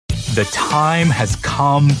The time has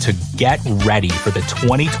come to get ready for the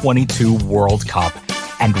 2022 World Cup.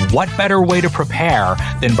 And what better way to prepare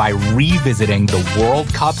than by revisiting the World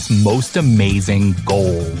Cup's most amazing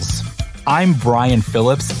goals? I'm Brian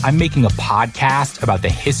Phillips. I'm making a podcast about the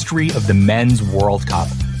history of the Men's World Cup,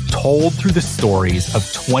 told through the stories of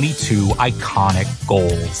 22 iconic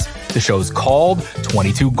goals. The show's called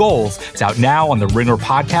 22 Goals. It's out now on the Ringer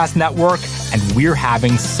Podcast Network, and we're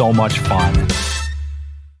having so much fun.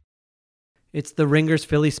 It's the Ringers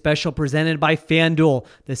Philly special presented by FanDuel.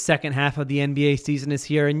 The second half of the NBA season is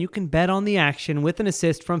here, and you can bet on the action with an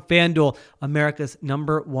assist from FanDuel, America's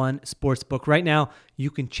 #1 sportsbook. Right now,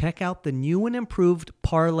 you can check out the new and improved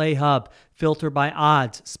Parlay Hub. Filter by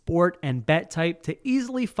odds, sport, and bet type to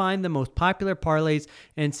easily find the most popular parlays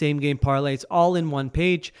and same-game parlays all in one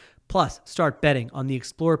page. Plus, start betting on the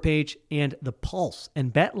Explore page and the Pulse,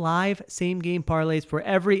 and bet live same-game parlays for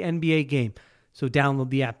every NBA game. So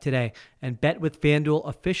download the app today and bet with FanDuel,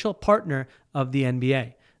 official partner of the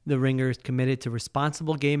NBA. The Ringer is committed to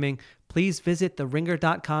responsible gaming. Please visit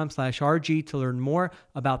theringer.com/RG to learn more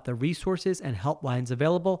about the resources and helplines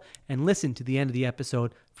available, and listen to the end of the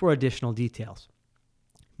episode for additional details.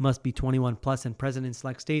 Must be 21 plus and present in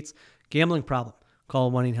select states. Gambling problem?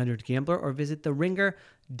 Call 1-800-GAMBLER or visit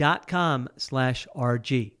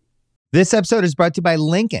theringer.com/RG. This episode is brought to you by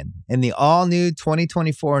Lincoln and the all-new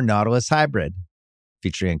 2024 Nautilus Hybrid,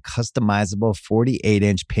 featuring a customizable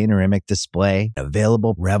 48-inch panoramic display,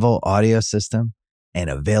 available Revel audio system, and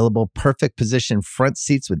available perfect position front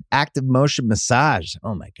seats with active motion massage.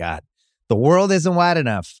 Oh my God. The world isn't wide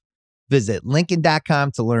enough. Visit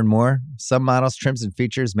Lincoln.com to learn more. Some models, trims, and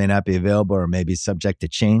features may not be available or may be subject to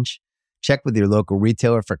change. Check with your local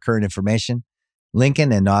retailer for current information.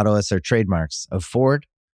 Lincoln and Nautilus are trademarks of Ford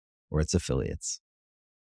or its affiliates.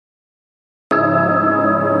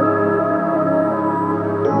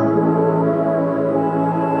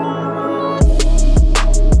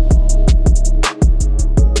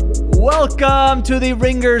 Welcome to the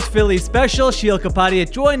Ringers Philly special. Sheil Kapadia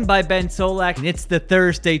joined by Ben Solak, and it's the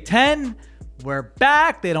Thursday 10. We're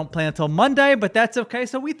back. They don't play until Monday, but that's okay.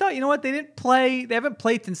 So we thought, you know what? They haven't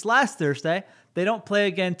played since last Thursday. They don't play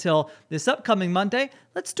again till this upcoming Monday.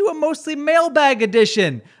 Let's do a mostly mailbag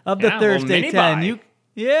edition of the Thursday 10.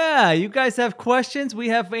 You guys have questions. We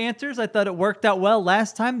have answers. I thought it worked out well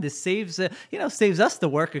last time. This saves us the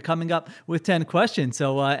work of coming up with 10 questions.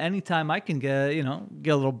 So anytime I can get a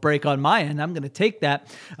little break on my end, I'm going to take that,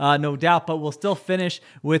 no doubt. But we'll still finish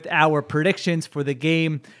with our predictions for the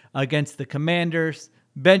game against the Commanders.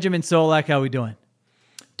 Benjamin Solak, how are we doing?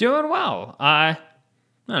 Doing well. I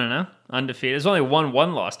don't know. Undefeated. There's only one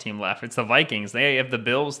one-loss team left. It's the Vikings. They have the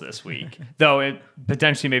Bills this week, though it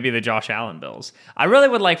potentially may be the Josh Allen Bills. I really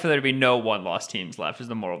would like for there to be no one-loss teams left is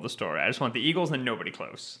the moral of the story. I just want the Eagles and nobody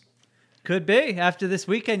close. Could be. After this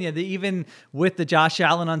weekend, even with the Josh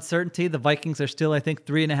Allen uncertainty, the Vikings are still, I think,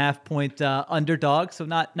 3.5-point underdogs. So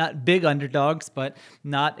not big underdogs, but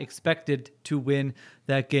not expected to win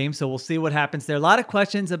that game. So we'll see what happens there. A lot of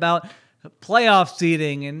questions about playoff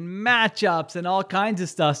seeding and matchups and all kinds of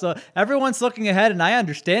stuff. So everyone's looking ahead, and I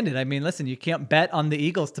understand it. I mean, listen, you can't bet on the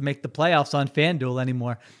Eagles to make the playoffs on FanDuel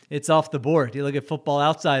anymore. It's off the board. You look at Football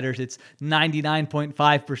Outsiders, it's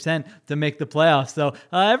 99.5% to make the playoffs. So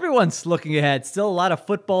everyone's looking ahead. Still a lot of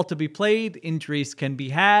football to be played. Injuries can be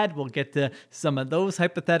had. We'll get to some of those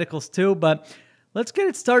hypotheticals too, but let's get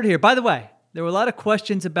it started here. By the way, there were a lot of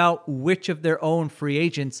questions about which of their own free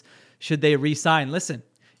agents should they re-sign. Listen,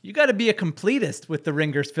 you got to be a completist with the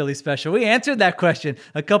Ringers Philly special. We answered that question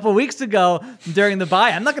a couple weeks ago during the bye.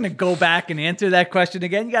 I'm not going to go back and answer that question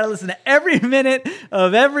again. You got to listen to every minute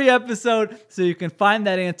of every episode so you can find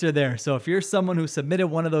that answer there. So if you're someone who submitted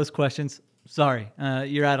one of those questions, sorry,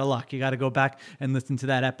 you're out of luck. You got to go back and listen to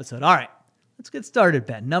that episode. All right, let's get started,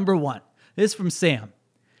 Ben. Number one, this is from Sam.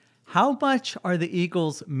 How much are the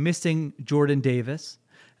Eagles missing Jordan Davis?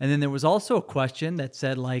 And then there was also a question that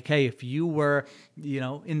said, like, hey, if you were,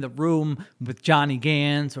 in the room with Johnny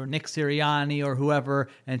Gans or Nick Sirianni or whoever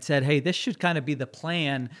and said, hey, this should kind of be the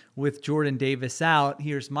plan with Jordan Davis out,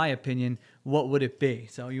 here's my opinion, what would it be?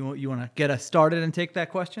 So you want to get us started and take that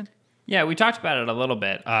question? Yeah, we talked about it a little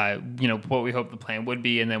bit, what we hoped the plan would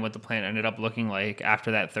be and then what the plan ended up looking like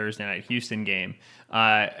after that Thursday night Houston game.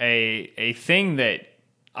 A thing that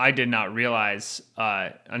I did not realize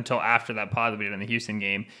until after that pod that we did in the Houston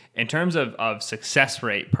game, in terms of success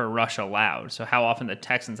rate per rush allowed, so how often the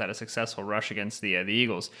Texans had a successful rush against the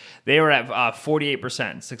Eagles, they were at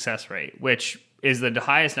 48% success rate, which is the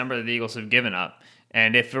highest number that the Eagles have given up.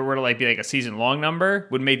 And if it were to be a season-long number,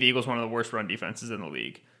 would make the Eagles one of the worst run defenses in the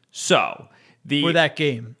league. So For that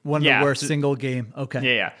game, one of the worst single game.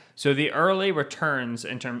 Okay. Yeah. So the early returns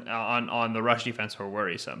in term on the rush defense were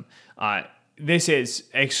worrisome. This is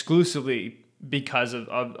exclusively because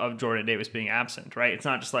of Jordan Davis being absent, right? It's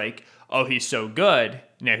not just like, oh, he's so good,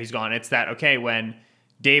 now he's gone. It's that, okay, when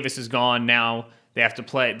Davis is gone, now they have to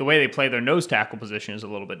play, the way they play their nose tackle position is a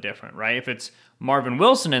little bit different, right? If it's Marvin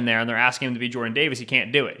Wilson in there and they're asking him to be Jordan Davis, he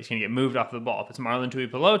can't do it. He's going to get moved off the ball. If it's Marlon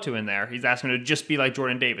Tuipulotu in there, he's asking him to just be like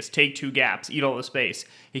Jordan Davis, take 2 gaps, eat all the space.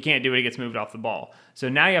 He can't do it, he gets moved off the ball. So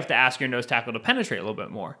now you have to ask your nose tackle to penetrate a little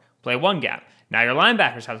bit more, play 1 gap. Now your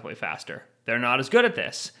linebackers have to play faster. They're not as good at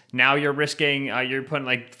this. Now you're risking, you're putting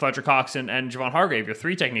like Fletcher Cox and Javon Hargrave, your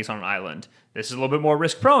 3 techniques on an island. This is a little bit more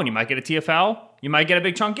risk prone. You might get a TFL, you might get a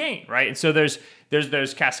big chunk gain, right? And so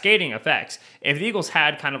there's cascading effects. If the Eagles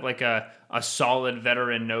had kind of like a solid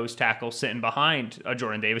veteran nose tackle sitting behind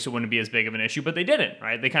Jordan Davis, it wouldn't be as big of an issue, but they didn't,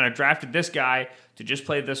 right? They kind of drafted this guy to just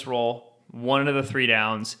play this role, 1 of the 3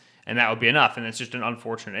 downs, and that would be enough. And it's just an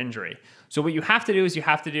unfortunate injury. So what you have to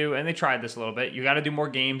do, and they tried this a little bit, you got to do more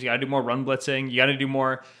games, you got to do more run blitzing, you got to do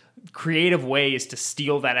more creative ways to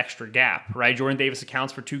steal that extra gap, right? Jordan Davis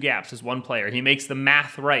accounts for 2 gaps as 1 player. He makes the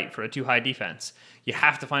math right for a too high defense. You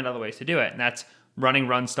have to find other ways to do it, and that's running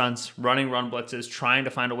run stunts, running run blitzes, trying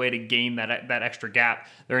to find a way to gain that extra gap.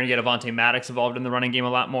 They're going to get Avonte Maddox involved in the running game a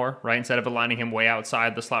lot more, right? Instead of aligning him way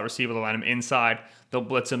outside the slot receiver, they'll line him inside. They'll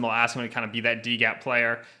blitz him. They'll ask him to kind of be that D-gap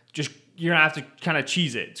player. Just, you're going to have to kind of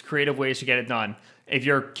cheese it. It's creative ways to get it done. If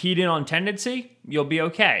you're keyed in on tendency, you'll be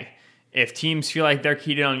okay. If teams feel like they're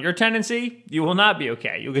keyed in on your tendency, you will not be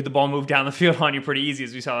okay. You'll get the ball moved down the field on you pretty easy,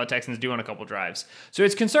 as we saw the Texans do on a couple drives. So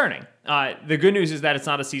it's concerning. The good news is that it's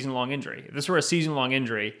not a season-long injury. If this were a season-long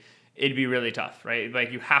injury, it'd be really tough, right?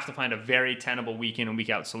 Like, you have to find a very tenable week in and week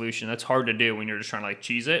out solution. That's hard to do when you're just trying to like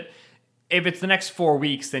cheese it. If it's the next 4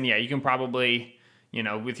 weeks, then yeah, you can probably,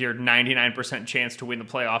 with your 99% chance to win the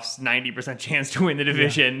playoffs, 90% chance to win the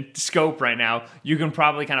division scope right now, you can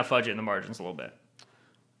probably kind of fudge it in the margins a little bit.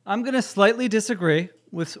 I'm going to slightly disagree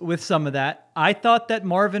with some of that. I thought that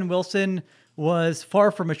Marvin Wilson was far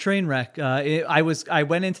from a train wreck. I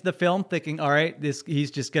went into the film thinking, all right, he's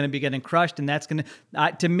just going to be getting crushed, and that's going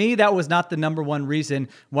to. To me, that was not the number one reason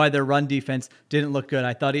why their run defense didn't look good.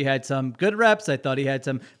 I thought he had some good reps. I thought he had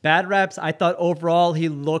some bad reps. I thought overall he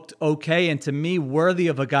looked okay, and to me, worthy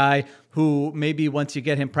of a guy who maybe once you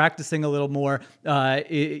get him practicing a little more,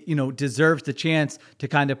 deserves the chance to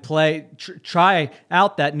kind of try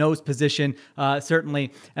out that nose position,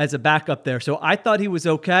 certainly as a backup there. So I thought he was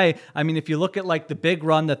okay. I mean, if you look at like the big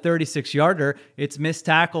run, the 36-yarder, it's missed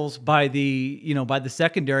tackles by the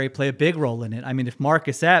secondary play a big role in it. I mean, if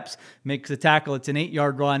Marcus Epps makes a tackle, it's an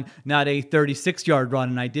 8-yard run, not a 36-yard run.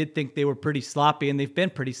 And I did think they were pretty sloppy, and they've been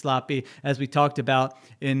pretty sloppy, as we talked about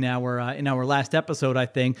in our last episode, I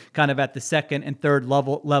think, kind of at the second and third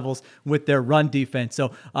levels with their run defense.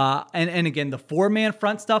 So, and again, the 4-man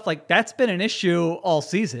front stuff, like that's been an issue all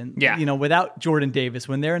season. Yeah. Without Jordan Davis,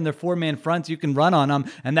 when they're in their 4-man fronts, you can run on them,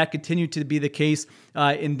 and that continued to be the case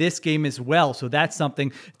in this game as well. So that's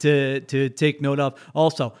something to take note of.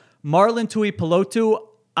 Also, Marlon Tuipulotu,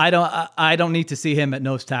 I don't need to see him at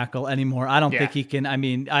nose tackle anymore. I don't think he can. I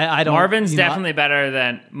mean, I don't. Marvin is definitely better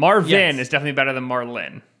than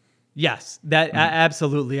Marlin. Yes, that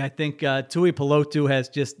absolutely. I think Tuipulotu has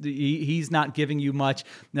he's not giving you much.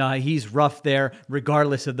 He's rough there,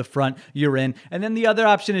 regardless of the front you're in. And then the other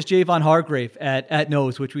option is Javon Hargrave at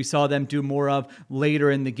nose, which we saw them do more of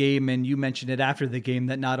later in the game. And you mentioned it after the game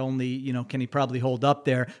that not only can he probably hold up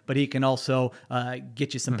there, but he can also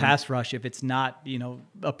get you some pass rush if it's not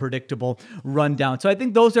a predictable rundown. So I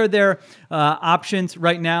think those are their options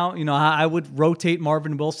right now. I would rotate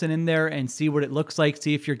Marvin Wilson in there and see what it looks like.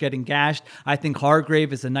 See if you're getting gashed. I think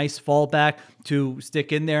Hargrave is a nice fallback to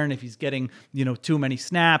stick in there, and if he's getting too many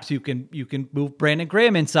snaps, you can move Brandon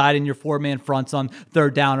Graham inside in your 4-man fronts on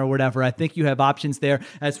third down or whatever. I think you have options there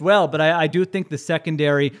as well, but I do think the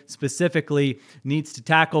secondary specifically needs to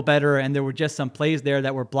tackle better, and there were just some plays there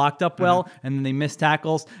that were blocked up well, and then they missed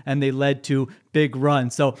tackles, and they led to big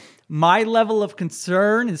runs. So my level of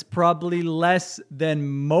concern is probably less than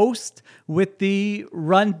most with the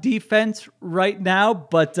run defense right now,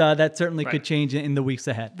 but that certainly could change in the weeks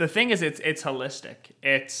ahead. The thing is, it's holistic.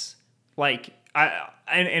 It's like,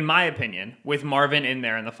 in my opinion, with Marvin in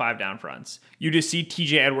there in the 5-down fronts, you just see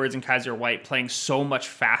TJ Edwards and Kaiser White playing so much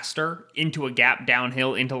faster into a gap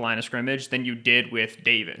downhill into line of scrimmage than you did with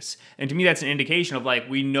Davis. And to me, that's an indication of like,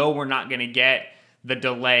 we know we're not going to get the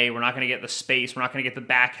delay, we're not going to get the space, we're not going to get the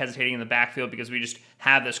back hesitating in the backfield because we just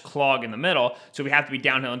have this clog in the middle, so we have to be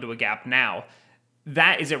downhill into a gap now.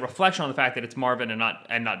 That is a reflection on the fact that it's Marvin and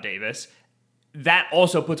not Davis. that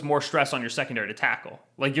also puts more stress on your secondary to tackle.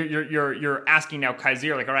 Like you're asking now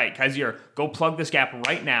Kaiser, like, all right, Kaiser, go plug this gap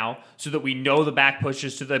right now so that we know the back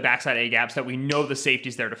pushes to the backside A gaps, that we know the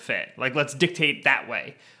safety's there to fit. Like, let's dictate that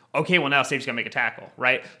way. Okay, well, now safety's gonna make a tackle,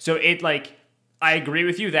 right? So I agree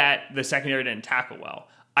with you that the secondary didn't tackle well.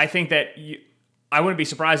 I think that I wouldn't be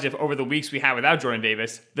surprised if over the weeks we had without Jordan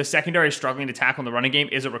Davis, the secondary struggling to tackle in the running game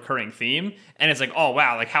is a recurring theme. And it's like, oh,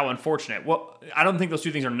 wow, like how unfortunate. Well, I don't think those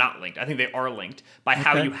two things are not linked. I think they are linked by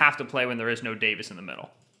how you have to play when there is no Davis in the middle.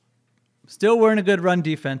 Still weren't a good run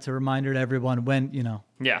defense. A reminder to everyone when,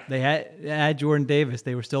 they had Jordan Davis,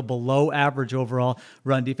 they were still below average overall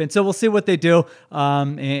run defense. So we'll see what they do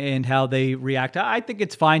and how they react. I think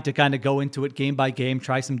it's fine to kind of go into it game by game,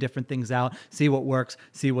 try some different things out, see what works,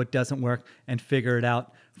 see what doesn't work, and figure it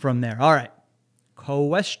out from there. All right.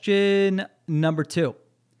 Question number 2.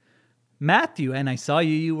 Matthew, and I saw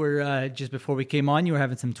you were, just before we came on, you were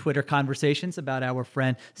having some Twitter conversations about our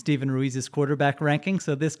friend Steven Ruiz's quarterback ranking.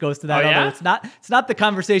 So this goes to that. Although it's not the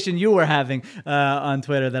conversation you were having on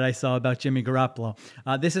Twitter that I saw about Jimmy Garoppolo.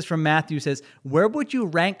 This is from Matthew, says, where would you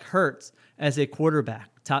rank Hurts as a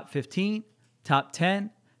quarterback? Top 15, top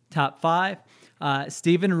 10, top 5?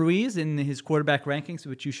 Steven Ruiz in his quarterback rankings,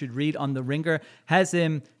 which you should read on The Ringer, has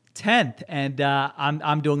him 10th, and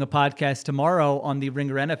I'm doing a podcast tomorrow on the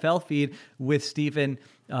Ringer NFL feed with Steven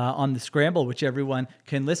on the Scramble, which everyone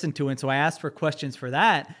can listen to. And so I asked for questions for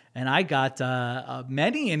that, and I got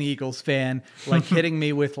many an Eagles fan hitting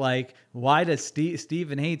me with why does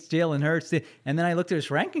Steven hates Jalen Hurts? And then I looked at his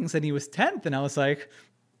rankings, and he was 10th, and I was like,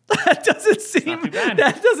 that doesn't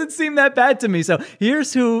seem that bad to me. So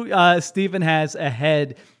here's who Steven has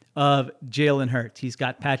ahead of Jalen Hurts. He's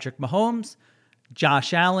got Patrick Mahomes,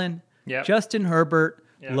 Josh Allen, Justin Herbert,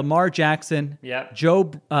 Lamar Jackson,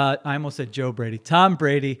 I almost said Joe Brady, Tom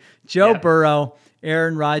Brady, Joe Burrow,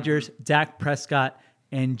 Aaron Rodgers, Dak Prescott,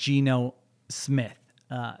 and Geno Smith.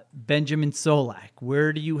 Benjamin Solak,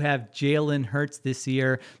 where do you have Jalen Hurts this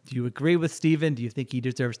year? Do you agree with Steven? Do you think he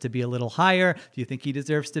deserves to be a little higher? Do you think he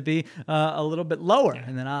deserves to be a little bit lower?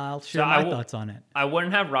 And then I'll share my thoughts on it. I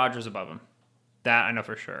wouldn't have Rodgers above him. That I know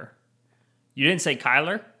for sure. You didn't say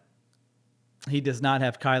Kyler? He does not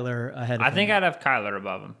have Kyler ahead of him. I think I'd have Kyler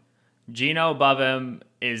above him. Geno above him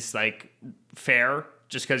is fair,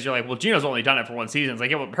 just because you're well, Geno's only done it for one season.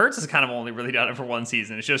 It's well, Hurts has kind of only really done it for one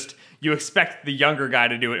season. It's just you expect the younger guy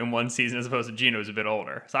to do it in one season as opposed to Geno, who's a bit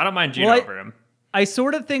older. So I don't mind Geno over him. I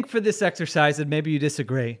sort of think for this exercise, and maybe you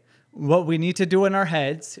disagree, what we need to do in our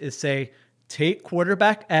heads is say, take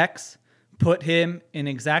quarterback X, put him in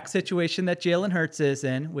exact situation that Jalen Hurts is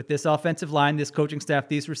in with this offensive line, this coaching staff,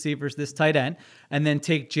 these receivers, this tight end, and then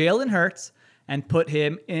take Jalen Hurts and put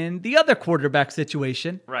him in the other quarterback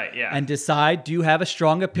situation. Right, yeah. And decide, do you have a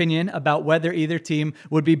strong opinion about whether either team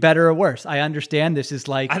would be better or worse? I understand this is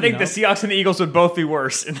I think the Seahawks and the Eagles would both be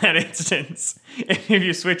worse in that instance if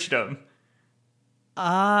you switched them.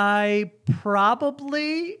 I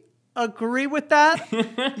probably agree with that.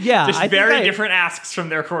 Yeah. Just very different asks from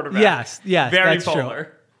their quarterback. Yes. Very that's polar.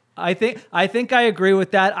 True. I think I agree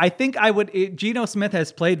with that. I think Geno Smith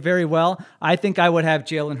has played very well. I think I would have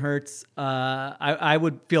Jalen Hurts. I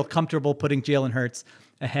would feel comfortable putting Jalen Hurts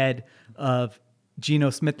ahead of Geno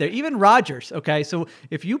Smith there. Even Rodgers. Okay. So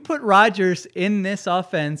if you put Rodgers in this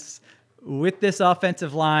offense with this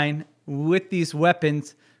offensive line, with these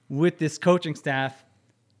weapons, with this coaching staff,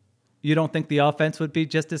 you don't think the offense would be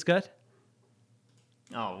just as good?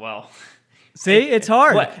 Oh, well. See, it's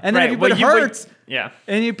hard. And then if you put Hurts,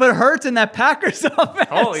 and you put Hurts in that Packers offense.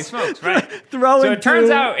 Holy smokes, right. So it turns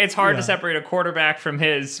out it's hard to separate a quarterback from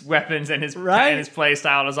his weapons and his play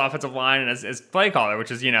style and his offensive line and his play caller, which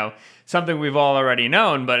is, something we've all already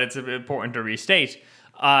known, but it's important to restate.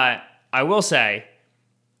 I will say,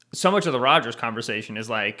 so much of the Rodgers conversation is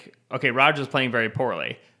okay, Rodgers is playing very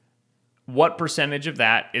poorly. What percentage of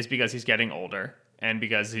that is because he's getting older and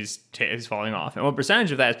because he's falling off? And what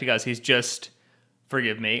percentage of that is because he's just,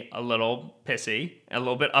 forgive me, a little pissy, a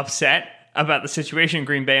little bit upset about the situation in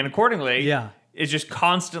Green Bay, and accordingly, is just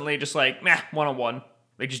constantly just one-on-one.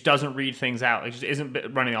 Just doesn't read things out. Just isn't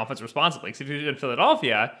running the offense responsibly. Because if you were in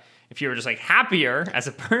Philadelphia, if you were just happier as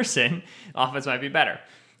a person, offense might be better.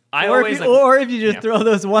 Or if you just throw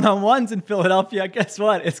those one-on-ones in Philadelphia, guess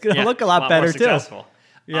what? It's going to look a lot better more successful. Too.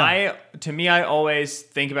 Yeah. I always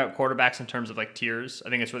think about quarterbacks in terms of tiers. I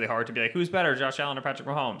think it's really hard to be who's better, Josh Allen or Patrick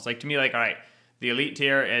Mahomes? To me, all right, the elite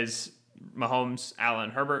tier is Mahomes,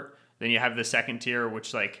 Allen, Herbert. Then you have the second tier,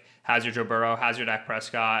 which like has your Joe Burrow, has your Dak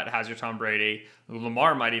Prescott, has your Tom Brady.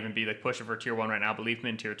 Lamar might even be like pushing for tier 1 right now, but leave him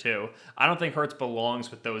in tier 2. I don't think Hurts belongs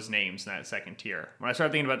with those names in that second tier. When I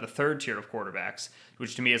start thinking about the third tier of quarterbacks,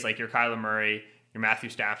 which to me is like your Kyler Murray, your Matthew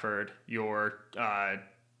Stafford, your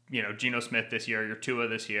Geno Smith this year, your Tua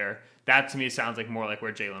this year, that to me sounds like more like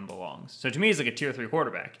where Jalen belongs. So to me, it's like a tier 3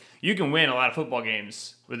 quarterback. You can win a lot of football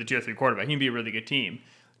games with a tier 3 quarterback. You can be a really good team.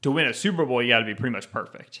 To win a Super Bowl, you got to be pretty much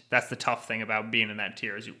perfect. That's the tough thing about being in that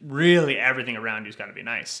tier is really everything around you's got to be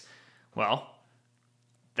nice. Well,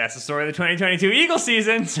 that's the story of the 2022 Eagles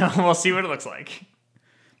season, so we'll see what it looks like.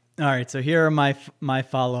 All right, so here are my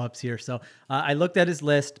follow-ups here. So I looked at his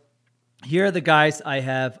list. Here are the guys I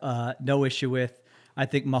have no issue with. I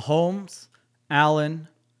think Mahomes, Allen,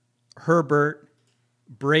 Herbert,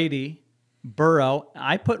 Brady, Burrow.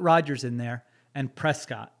 I put Rodgers in there, and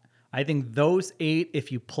Prescott. I think those 8,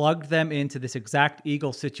 if you plugged them into this exact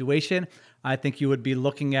Eagles situation, I think you would be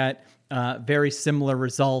looking at very similar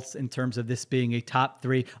results in terms of this being a top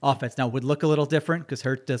 3 offense. Now, it would look a little different because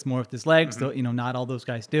Hurts does more with his legs, though, not all those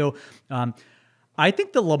guys do. I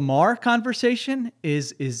think the Lamar conversation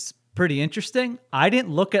is pretty interesting. I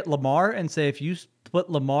didn't look at Lamar and say, if you put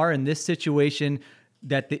Lamar in this situation,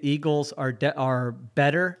 that the Eagles are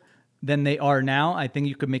better than they are now. I think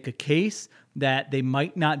you could make a case that they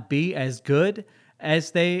might not be as good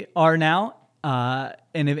as they are now.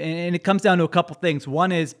 And it comes down to a couple things.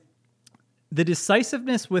 One is the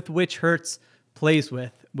decisiveness with which Hurts plays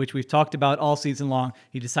with, which we've talked about all season long.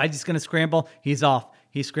 He decides he's going to scramble. He's off.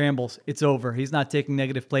 He scrambles. It's over. He's not taking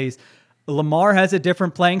negative plays. Lamar has a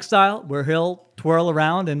different playing style where he'll twirl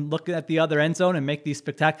around and look at the other end zone and make these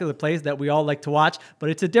spectacular plays that we all like to watch, but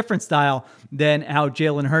it's a different style than how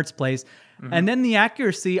Jalen Hurts plays. And then the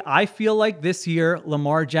accuracy, I feel like this year,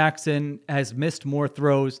 Lamar Jackson has missed more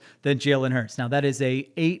throws than Jalen Hurts. Now, that is a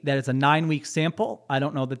 9-week sample. I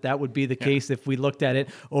don't know that would be the case if we looked at it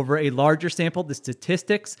over a larger sample. The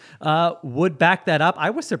statistics would back that up. I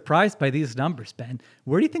was surprised by these numbers, Ben.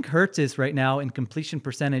 Where do you think Hurts is right now in completion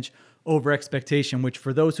percentage over expectation, which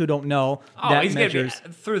for those who don't know, that he's measures going to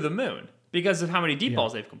be through the moon because of how many deep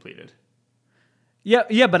balls they've completed.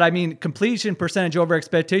 Yeah, but I mean, completion percentage over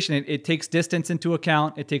expectation, it takes distance into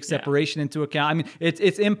account. It takes separation into account. I mean,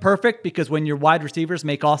 it's imperfect because when your wide receivers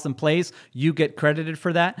make awesome plays, you get credited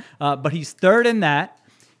for that. But he's third in that.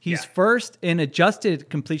 He's first in adjusted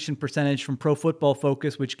completion percentage from Pro Football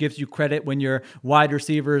Focus, which gives you credit when your wide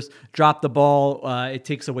receivers drop the ball. It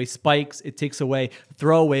takes away spikes. It takes away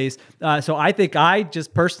throwaways. So I think I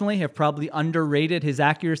just personally have probably underrated his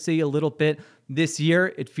accuracy a little bit this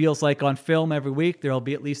year. It feels like on film every week, there'll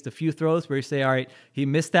be at least a few throws where you say, all right, he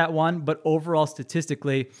missed that one. But overall,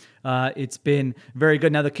 statistically, it's been very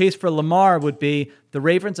good. Now, the case for Lamar would be the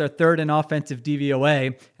Ravens are third in offensive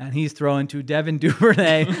DVOA, and he's throwing to Devin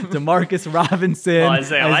Duvernay, Demarcus Robinson,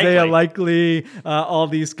 Isaiah Likely, all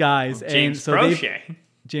these guys. James Prochet.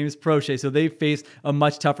 James Prochet. So they face a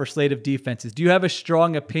much tougher slate of defenses. Do you have a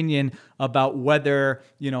strong opinion about whether,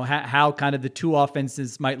 how kind of the two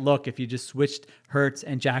offenses might look if you just switched Hurts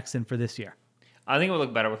and Jackson for this year? I think it would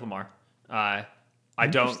look better with Lamar. I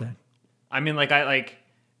don't. I mean,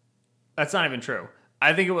 that's not even true.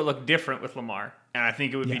 I think it would look different with Lamar, and I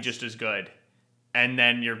think it would be just as good. And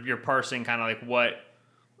then you're parsing kind of like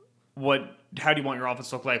how do you want your offense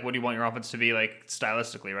to look like? What do you want your offense to be like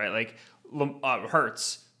stylistically, right? Like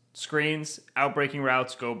Hurts, screens, outbreaking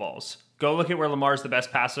routes, go balls. Go look at where Lamar's the best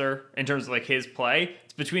passer in terms of like his play.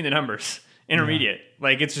 It's between the numbers, intermediate. Yeah.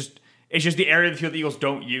 Like it's just the area of the field the Eagles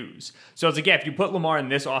don't use. So it's like, if you put Lamar in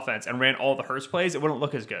this offense and ran all the Hurts plays, it wouldn't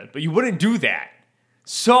look as good. But you wouldn't do that.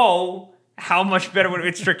 So how much better would it?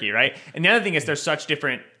 It's tricky, right? And the other thing is there's such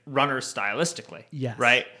different runners stylistically. Yes.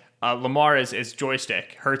 Right? Lamar is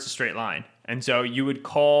joystick, Hurts is straight line. And so you would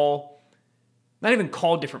not even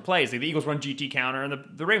call different plays. Like the Eagles run GT counter and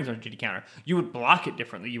the Ravens run GT counter. You would block it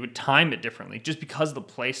differently. You would time it differently just because of the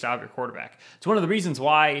play style of your quarterback. It's one of the reasons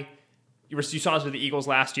why you saw this with the Eagles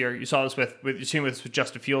last year. You saw this you're seeing this with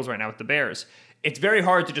Justin Fields right now with the Bears. It's very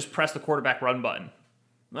hard to just press the quarterback run button.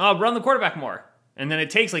 Run the quarterback more. And then it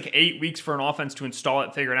takes like 8 weeks for an offense to install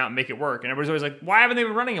it, figure it out, and make it work. And everybody's always like, why haven't they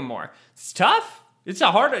been running him more? It's tough. It's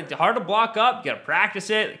hard to block up. You got to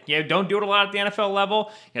practice it. Don't do it a lot at the NFL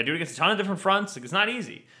level. You got to do it against a ton of different fronts. It's not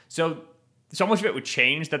easy. So much of it would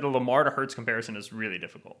change that the Lamar to Hurts comparison is really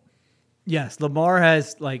difficult. Yes, Lamar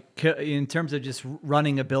has, in terms of just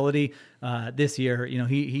running ability this year,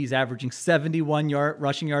 he's averaging 71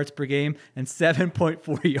 rushing yards per game and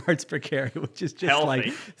 7.4 yards per carry, which is just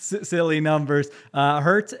healthy. Silly numbers.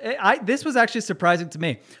 Hurts, this was actually surprising to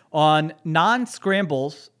me. On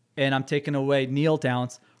non-scrambles, and I'm taking away kneel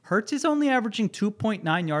downs, Hurts is only averaging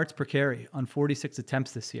 2.9 yards per carry on 46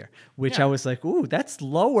 attempts this year, which I was like, ooh, that's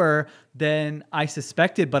lower than I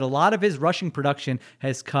suspected. But a lot of his rushing production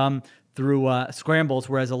has come through scrambles,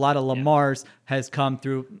 whereas a lot of Lamar's has come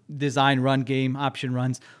through design run game, option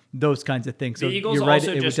runs, those kinds of things. So the Eagles you're right,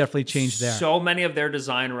 also it would definitely change there. So many of their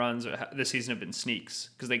design runs this season have been sneaks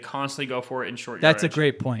because they constantly go for it in short That's yardage. a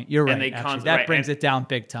great point. You're right. That brings it down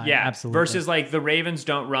big time. Yeah, absolutely. Versus like the Ravens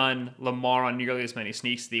don't run Lamar on nearly as many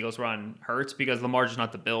sneaks. The Eagles run Hurts because Lamar's just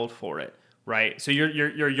not the build for it, right? So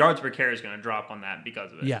your yards per carry is going to drop on that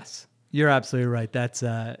because of it. Yes. You're absolutely right. That's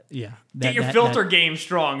Get your filter game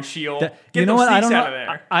strong, Shield. Get you know those what? I sneaks don't out know. of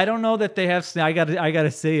there. I don't know that they have. I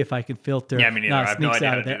gotta see if I can filter. Yeah, me neither. I have no sneaks idea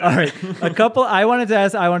out how of to there. do that. All right, a couple. I wanted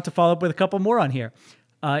to follow up with a couple more on here.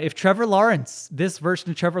 If Trevor Lawrence, this version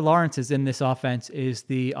of Trevor Lawrence is in this offense, is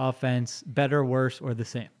the offense better, worse, or the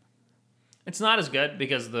same? It's not as good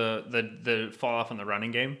because the fall off in the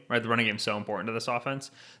running game, right? The running game is so important to this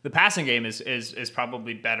offense. The passing game is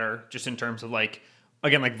probably better just in terms of like.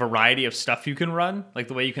 Again, like variety of stuff you can run, like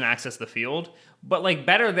the way you can access the field. But like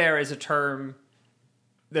better there is a term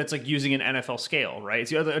that's like using an NFL scale,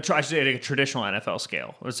 right? It's I should say a traditional NFL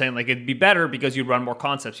scale. I was saying like it'd be better because you'd run more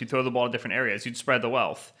concepts. You'd throw the ball to different areas. You'd spread the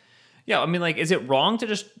wealth. Yeah, I mean, like, is it wrong to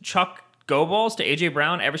just chuck go balls to A.J.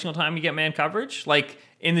 Brown every single time you get man coverage? Like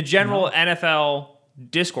in the general NFL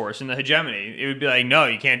discourse, in the hegemony, it would be like, no,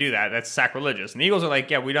 you can't do that. That's sacrilegious. And the Eagles are like,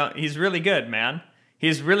 yeah, we don't. He's really good, man.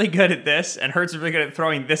 He's really good at this, and Hurts is really good at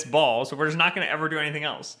throwing this ball, so we're just not going to ever do anything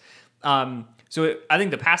else. I think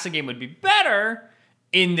the passing game would be better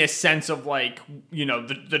in this sense of like, you know,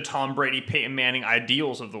 the Tom Brady, Peyton Manning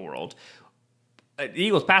ideals of the world. The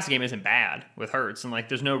Eagles' passing game isn't bad with Hurts, and like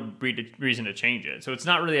there's no reason to change it. So it's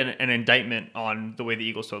not really an indictment on the way the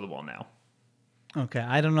Eagles throw the ball now. Okay,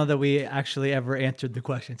 I don't know that we actually ever answered the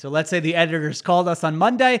question. So let's say the editors called us on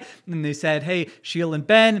Monday and they said, "Hey, Sheil and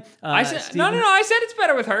Ben." I said, no. I said it's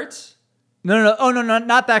better with Hurts. No. Oh, no,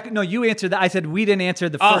 not that. No, you answered that. I said we didn't answer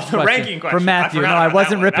the first the question ranking question from Matthew. I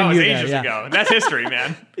wasn't ripping you. That was ages ago. That's history,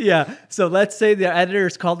 man. Yeah. So let's say the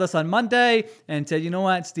editors called us on Monday and said, you know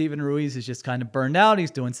what, Steven Ruiz is just kind of burned out. He's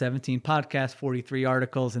doing 17 podcasts, 43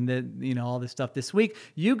 articles, and then all this stuff this week.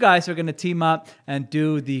 You guys are going to team up and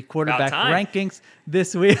do the quarterback rankings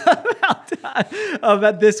this week.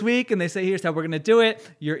 About this week, and they say, here's how we're going to do it.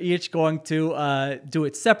 You're each going to do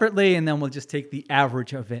it separately, and then we'll just take the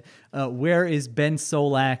average of it. Where is Ben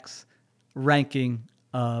Solak's ranking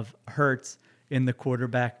of Hurts in the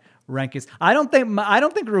quarterback rankings? I don't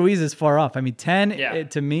think Ruiz is far off. I mean, 10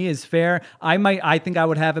 to me is fair. I think I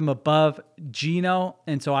would have him above Geno,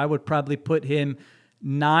 and so I would probably put him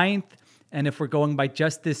 9th. And if we're going by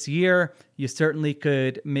just this year, you certainly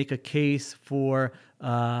could make a case for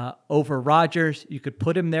over Rodgers. You could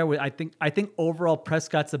put him there. I think overall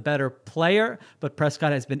Prescott's a better player, but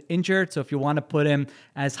Prescott has been injured. So if you want to put him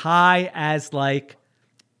as high as like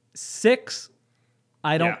 6,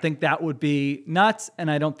 I don't think that would be nuts, and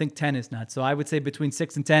I don't think 10 is nuts. So I would say between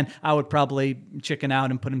 6 and 10, I would probably chicken out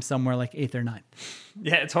and put him somewhere like 8th or 9th.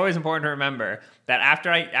 Yeah, it's always important to remember that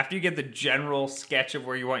after you get the general sketch of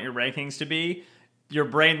where you want your rankings to be, your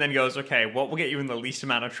brain then goes, okay, what will get you in the least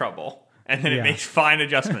amount of trouble? And then it makes fine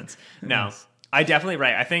adjustments. No, I definitely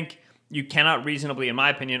right. I think you cannot reasonably, in my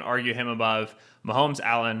opinion, argue him above Mahomes,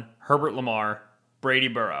 Allen, Herbert, Lamar, Brady,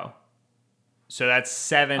 Burrow. So that's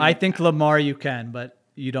 7. I think Lamar you can, but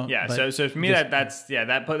you don't. Yeah. So for me, that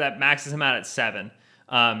maxes him out at 7.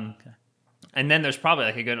 Okay. And then there's probably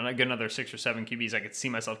like a good another 6 or 7 QBs I could see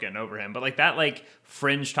myself getting over him. But like that like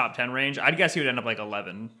fringe top 10 range, I'd guess he would end up like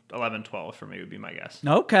 11, 12 for me would be my guess.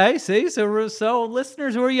 Okay. See, so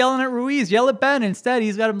listeners who are yelling at Ruiz, yell at Ben instead.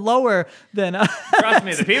 He's got him lower than. Trust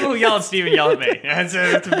me, the people who yell at Steven yell at me.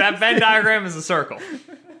 That Venn diagram is a circle.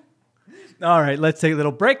 All right, let's take a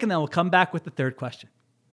little break, and then we'll come back with the third question.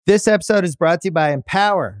 This episode is brought to you by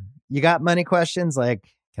Empower. You got money questions like,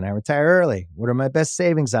 can I retire early? What are my best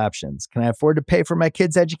savings options? Can I afford to pay for my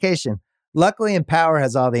kids' education? Luckily, Empower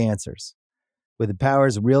has all the answers. With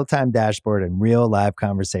Empower's real-time dashboard and real live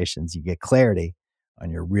conversations, you get clarity on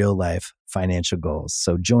your real-life financial goals.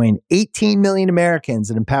 So join 18 million Americans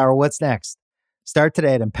and empower what's next. Start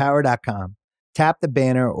today at empower.com. Tap the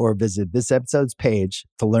banner or visit this episode's page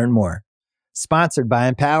to learn more. Sponsored by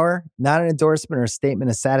Empower, not an endorsement or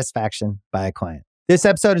statement of satisfaction by a client. This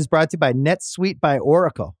episode is brought to you by NetSuite by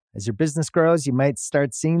Oracle. As your business grows, you might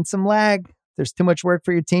start seeing some lag. There's too much work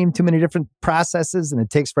for your team, too many different processes, and it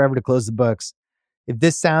takes forever to close the books. If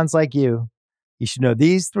this sounds like you should know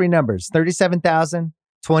these 3 numbers, 37,000,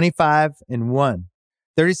 25, and 1.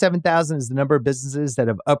 37,000 is the number of businesses that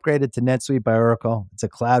have upgraded to NetSuite by Oracle. It's a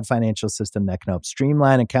cloud financial system that can help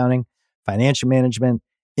streamline accounting, financial management,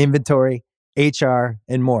 inventory, HR,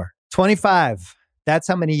 and more. 25. That's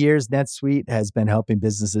how many years NetSuite has been helping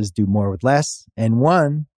businesses do more with less. And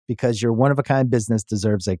one, because your one-of-a-kind business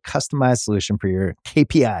deserves a customized solution for your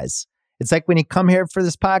KPIs. It's like when you come here for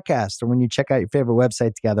this podcast or when you check out your favorite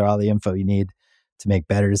website to gather all the info you need to make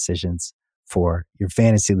better decisions for your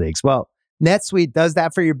fantasy leagues. Well, NetSuite does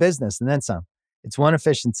that for your business and then some. It's one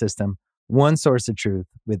efficient system, one source of truth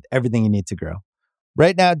with everything you need to grow.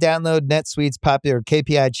 Right now, download NetSuite's popular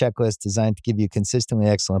KPI checklist designed to give you consistently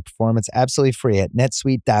excellent performance absolutely free at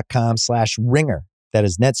netsuite.com/ringer. That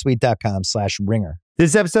is netsuite.com/ringer.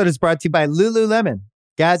 This episode is brought to you by Lululemon.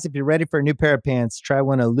 Guys, if you're ready for a new pair of pants, try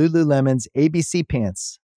one of Lululemon's ABC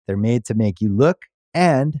pants. They're made to make you look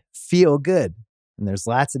and feel good. And there's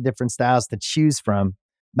lots of different styles to choose from.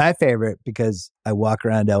 My favorite, because I walk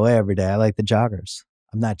around LA every day, I like the joggers.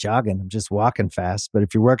 I'm not jogging, I'm just walking fast. But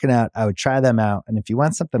if you're working out, I would try them out. And if you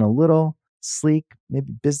want something a little sleek,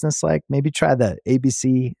 maybe business-like, maybe try the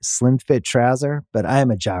ABC Slim Fit trouser. But I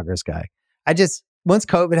am a joggers guy. Once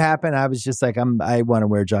COVID happened, I was just like, I want to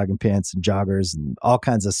wear jogging pants and joggers and all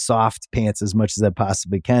kinds of soft pants as much as I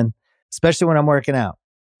possibly can, especially when I'm working out.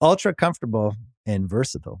 Ultra comfortable and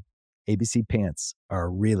versatile. ABC pants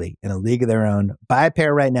are really in a league of their own. Buy a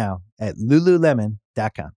pair right now at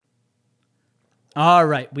lululemon.com. All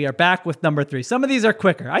right, we are back with number 3. Some of these are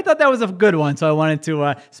quicker. I thought that was a good one, so I wanted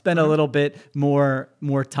to spend a little bit more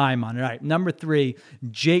time on it. All right, number 3,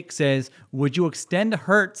 Jake says, would you extend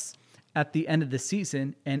Hurts at the end of the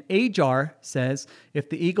season? And Ajar says, if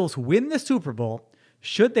the Eagles win the Super Bowl,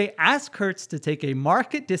 should they ask Hurts to take a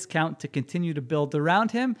market discount to continue to build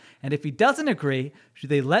around him? And if he doesn't agree, should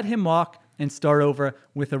they let him walk and start over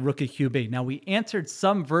with a rookie QB? Now, we answered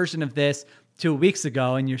some version of this 2 weeks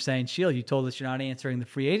ago, and you're saying, Sheil, you told us you're not answering the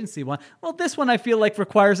free agency one. Well, this one I feel like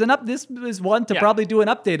requires this is one to probably do an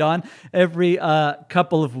update on every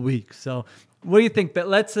couple of weeks. So what do you think? But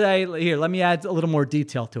let's say, here, let me add a little more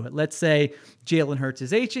detail to it. Let's say Jalen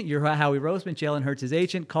Hurts' agent, you're Howie Roseman, Jalen Hurts'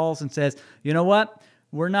 agent calls and says, you know what?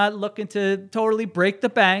 We're not looking to totally break the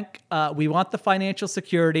bank. We want the financial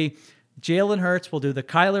security. Jalen Hurts will do the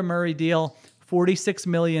Kyler Murray deal, $46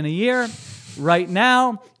 million a year. Right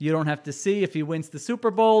now, you don't have to see if he wins the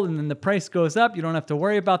Super Bowl and then the price goes up. You don't have to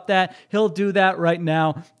worry about that. He'll do that right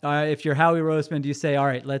now. If you're Howie Roseman, do you say, all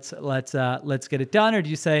right, let's get it done, or do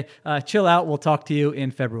you say, chill out, we'll talk to you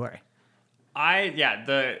in February? I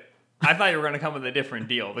thought you were going to come with a different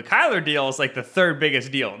deal. The Kyler deal is like the third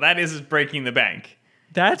biggest deal. That is breaking the bank.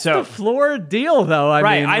 That's the floor deal, though. I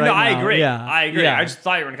mean, I know. Right I now. agree. Yeah. I agree. Yeah. I just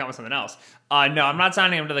thought you were going to come with something else. No, I'm not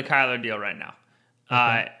signing him to the Kyler deal right now.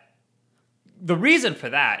 Okay. The reason for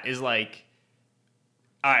that is like,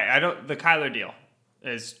 all right, the Kyler deal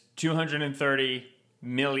is $230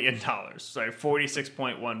 million, sorry,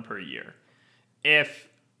 46.1 per year. If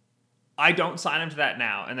I don't sign him to that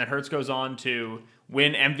now, and then Hurts goes on to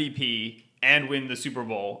win MVP and win the Super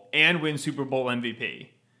Bowl and win Super Bowl MVP,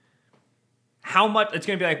 how much? It's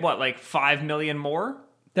going to be like what, like $5 million more?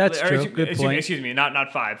 That's true. Good point. Excuse me,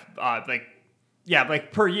 not 5.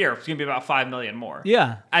 Like per year, it's going to be about $5 million more.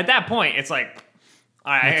 Yeah. At that point, it's like,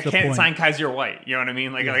 I can't sign Kaiser White. You know what I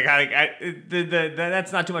mean?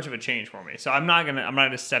 That's not too much of a change for me. So I'm not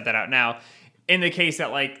gonna step that out now. In the case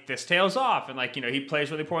that like this tails off and like, you know, he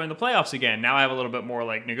plays really poorly in the playoffs again, now I have a little bit more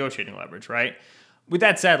like negotiating leverage, right? With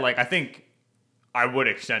that said, like I think I would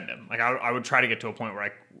extend him. Like I would try to get to a point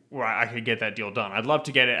where I could get that deal done. I'd love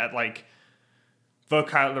to get it at like the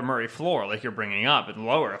Kyler Murray floor, like you're bringing up, and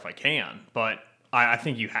lower if I can. But I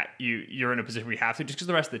think you're in a position where you have to, just because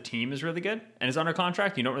the rest of the team is really good and is under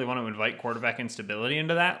contract. You don't really want to invite quarterback instability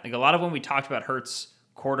into that. Like a lot of when we talked about Hurts'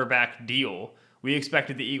 quarterback deal, we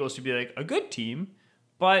expected the Eagles to be like a good team,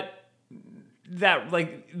 but that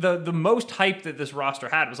like the most hype that this roster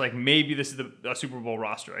had was like maybe this is a Super Bowl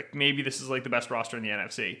roster. Like maybe this is like the best roster in the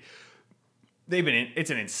NFC. It's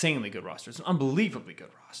an insanely good roster. It's an unbelievably good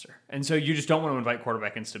roster. And so you just don't want to invite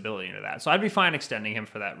quarterback instability into that. So I'd be fine extending him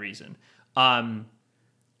for that reason.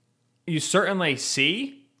 You certainly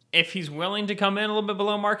see if he's willing to come in a little bit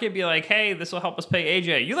below market, be like, hey, this will help us pay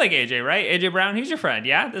AJ. You like AJ, right? AJ Brown, he's your friend.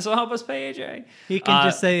 Yeah, this will help us pay AJ. He can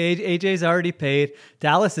just say AJ's already paid.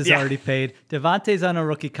 Dallas is already paid. Devontae's on a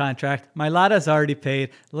rookie contract. Mailata's already paid.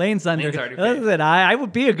 Lane's under. Listen, I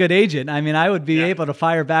would be a good agent. I mean, I would be able to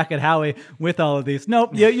fire back at Howie with all of these.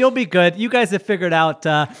 Nope, you'll be good. You guys have figured out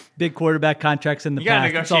big quarterback contracts in the past.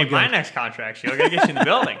 You got to negotiate my next contract. She'll get you in the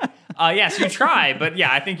building. Yes, you try, but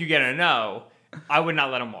yeah, I think you get a no. I would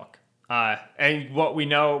not let him walk. And what we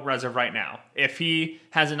know as of right now, if he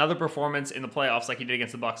has another performance in the playoffs like he did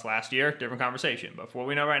against the Bucks last year, different conversation. But for what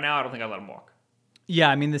we know right now, I don't think I'd let him walk. Yeah,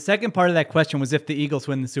 I mean, the second part of that question was if the Eagles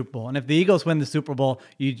win the Super Bowl. And if the Eagles win the Super Bowl,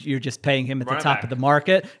 you're just paying him at the top of the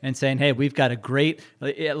market and saying, hey, we've got a great,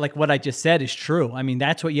 like what I just said is true. I mean,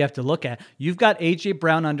 that's what you have to look at. You've got A.J.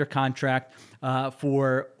 Brown under contract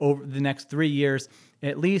for over the next 3 years.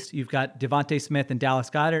 At least you've got Devontae Smith and Dallas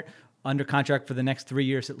Goedert under contract for the next 3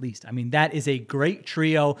 years at least. I mean, that is a great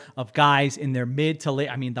trio of guys in their mid to late,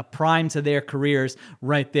 I mean, the primes of their careers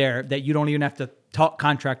right there that you don't even have to talk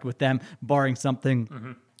contract with them, barring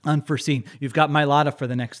something unforeseen. You've got Mailata for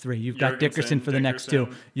the next 3. You've got Dickerson for the next 2.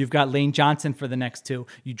 You've got Lane Johnson for the next 2.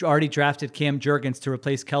 You already drafted Cam Jurgens to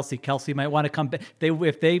replace Kelsey. Kelsey might want to come back.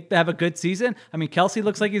 If they have a good season, I mean, Kelsey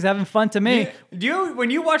looks like he's having fun to me. When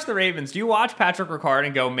you watch the Ravens, do you watch Patrick Ricard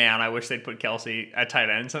and go, man, I wish they'd put Kelsey at tight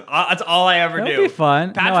end? So, that's all I ever do. That would be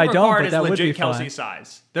fun. Patrick no, I don't, Ricard but is that would legit be Kelsey fun.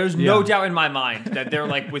 size. There's no doubt in my mind that they're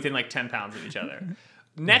like within like 10 pounds of each other.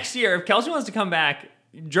 Next year, if Kelsey wants to come back,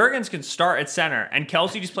 Jurgens can start at center, and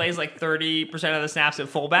Kelsey just plays like 30% of the snaps at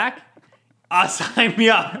fullback. Sign me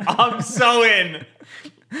up. I'm so in.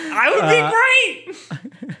 I would be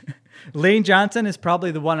great. Lane Johnson is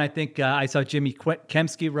probably the one I think I saw Jimmy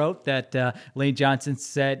Kemsky wrote that Lane Johnson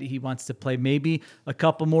said he wants to play maybe a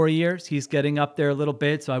couple more years. He's getting up there a little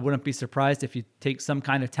bit, so I wouldn't be surprised if you take some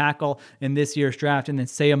kind of tackle in this year's draft. And then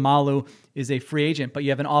Sayamalu is a free agent, but you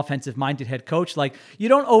have an offensive-minded head coach. Like, you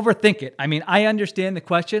don't overthink it. I mean, I understand the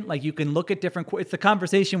question. Like, you can look at different – it's the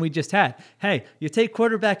conversation we just had. Hey, you take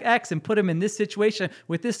quarterback X and put him in this situation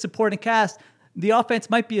with this supporting cast – the offense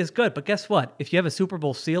might be as good, but guess what? If you have a Super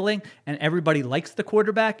Bowl ceiling and everybody likes the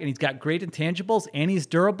quarterback and he's got great intangibles and he's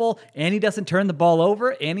durable and he doesn't turn the ball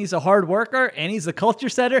over and he's a hard worker and he's a culture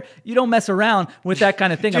setter, you don't mess around with that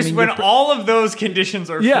kind of thing. Just when all of those conditions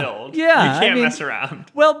are filled, you can't mess around.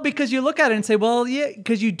 Well, because you look at it and say, well, yeah,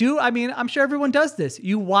 because you do. I mean, I'm sure everyone does this.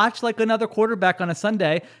 You watch like another quarterback on a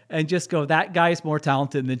Sunday and just go, that guy's more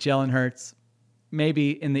talented than Jalen Hurts.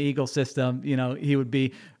 Maybe in the Eagles system, he would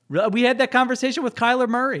be. We had that conversation with Kyler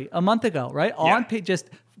Murray a month ago, right? Just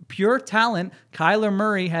pure talent. Kyler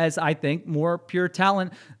Murray has, I think, more pure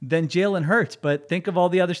talent than Jalen Hurts. But think of all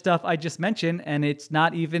the other stuff I just mentioned, and it's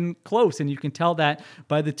not even close. And you can tell that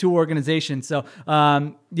by the two organizations. So,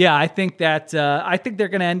 I think that I think they're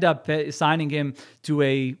going to end up signing him to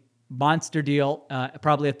a monster deal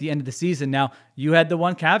probably at the end of the season. Now, you had the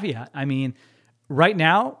one caveat. I mean, right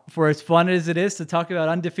now, for as fun as it is to talk about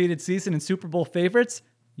undefeated season and Super Bowl favorites,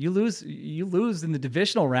 you lose in the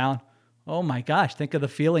divisional round. Oh my gosh, think of the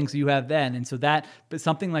feelings you have then. And so but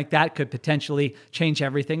something like that could potentially change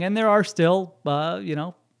everything. And there are still, what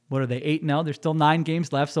are they, 8-0? There's still 9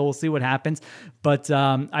 games left, so we'll see what happens. But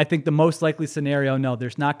I think the most likely scenario, no,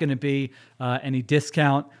 there's not going to be any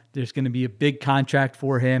discount. There's going to be a big contract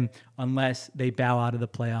for him unless they bow out of the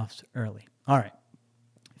playoffs early. All right.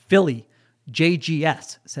 Philly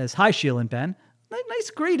JGS says, hi, Sheil and Ben.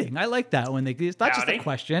 Nice greeting. I like that when it's not just a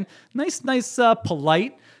question. Nice,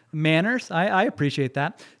 polite manners. I appreciate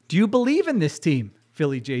that. Do you believe in this team?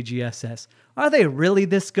 Philly JGS says. Are they really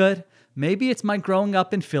this good? Maybe it's my growing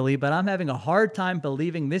up in Philly, but I'm having a hard time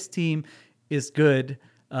believing this team is good.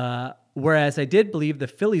 Whereas I did believe the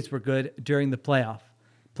Phillies were good during the playoffs.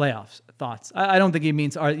 Thoughts? I don't think he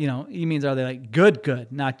means are they like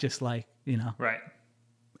good, not just like right.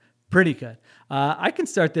 Pretty good. I can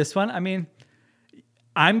start this one. I mean,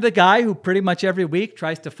 I'm the guy who pretty much every week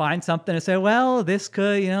tries to find something to say, well, this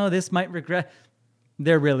could, this might regret.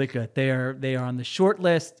 They're really good. They are on the short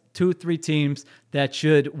list, 2-3 teams that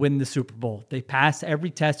should win the Super Bowl. They pass every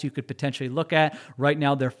test you could potentially look at. Right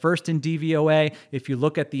now, they're first in DVOA. If you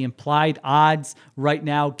look at the implied odds right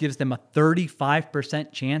now, gives them a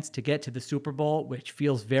 35% chance to get to the Super Bowl, which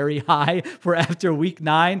feels very high for after week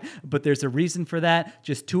 9, but there's a reason for that.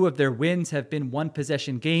 Just 2 of their wins have been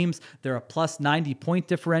one-possession games. They're a plus 90 point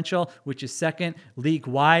differential, which is second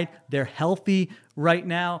league-wide. They're healthy right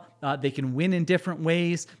now. They can win in different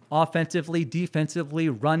ways, offensively, defensively,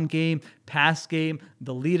 run game, pass game,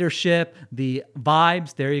 the leadership, the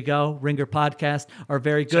vibes. There you go. Ringer Podcast are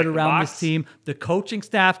very good around this team. The coaching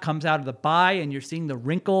staff comes out of the bye and you're seeing the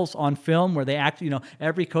wrinkles on film where they actually,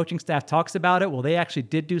 every coaching staff talks about it. Well, they actually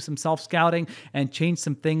did do some self-scouting and change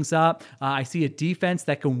some things up. I see a defense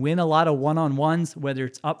that can win a lot of one-on-ones, whether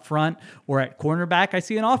it's up front or at cornerback. I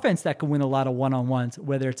see an offense that can win a lot of one-on-ones,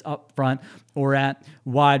 whether it's up front or at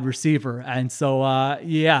wide receiver. And so,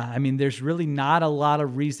 there's really not a lot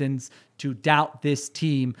of reasons to doubt this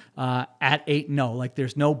team at 8-0. Like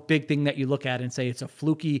there's no big thing that you look at and say it's a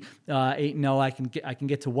fluky 8-0. I can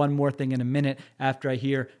get to one more thing in a minute after I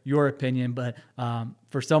hear your opinion, but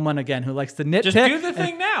for someone again who likes to nitpick, just do the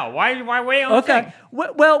thing now. Why wait on the thing?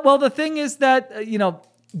 Well, the thing is that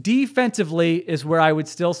defensively is where I would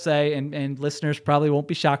still say, and listeners probably won't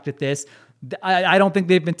be shocked at this, I don't think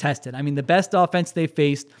they've been tested. I mean, the best offense they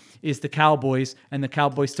faced is the Cowboys, and the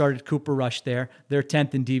Cowboys started Cooper Rush there. They're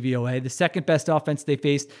 10th in DVOA. The second best offense they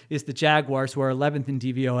faced is the Jaguars, who are 11th in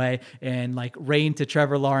DVOA, and like rain to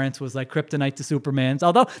Trevor Lawrence was like kryptonite to Superman's.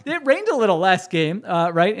 Although it rained a little last game,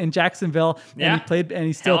 right, in Jacksonville, and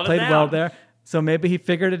he still played well there. So maybe he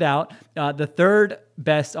figured it out. The third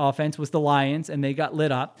best offense was the Lions, and they got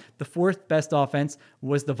lit up. The fourth best offense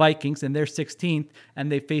was the Vikings, and they're 16th,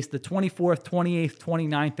 and they faced the 24th, 28th,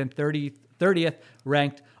 29th, and 30th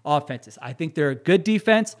ranked offenses. I think they're a good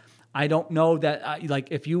defense. I don't know that,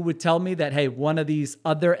 if you would tell me that, hey, one of these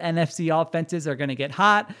other NFC offenses are going to get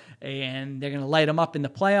hot and they're going to light them up in the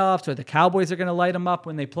playoffs, or the Cowboys are going to light them up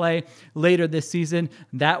when they play later this season,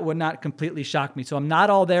 that would not completely shock me. So I'm not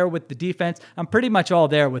all there with the defense. I'm pretty much all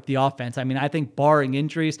there with the offense. I mean, I think barring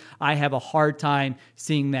injuries, I have a hard time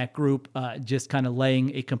seeing that group just kind of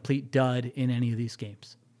laying a complete dud in any of these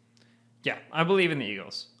games. Yeah, I believe in the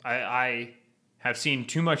Eagles. I have seen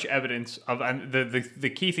too much evidence of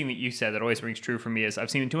the key thing that you said that always rings true for me is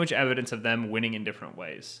I've seen too much evidence of them winning in different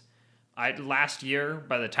ways. Last year,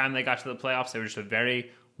 by the time they got to the playoffs, they were just a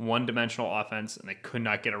very one-dimensional offense, and they could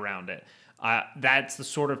not get around it. That's the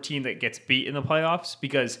sort of team that gets beat in the playoffs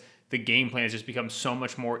because the game plan has just become so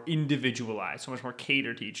much more individualized, so much more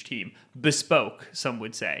catered to each team. Bespoke, some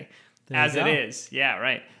would say. As it is. Yeah,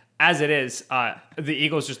 right. As it is, the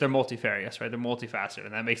Eagles they're multifarious, right? They're multifaceted,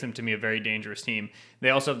 and that makes them, to me, a very dangerous team.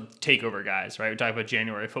 They also have takeover guys, right? We talk about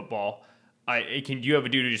January football. You have a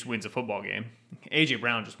dude who just wins a football game. A.J.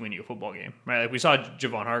 Brown just win you a football game, right? Like we saw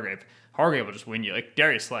Javon Hargrave. Hargrave will just win you. Like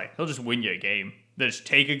Darius Slay, he'll just win you a game. They'll just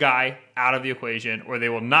take a guy out of the equation, or they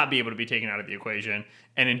will not be able to be taken out of the equation.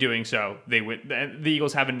 And in doing so, they win. The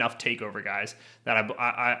Eagles have enough takeover guys that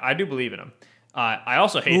I do believe in them. I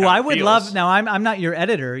also hate. I would love. Now, I'm not your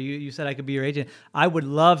editor. You said I could be your agent. I would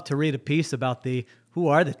love to read a piece about who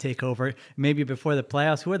are the takeover. Maybe before the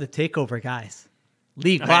playoffs, who are the takeover guys?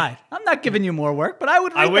 League wide. I'm not giving you more work, but I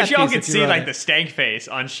would. Read I wish that y'all piece could see like the stank face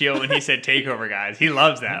on Shield when he said takeover guys. He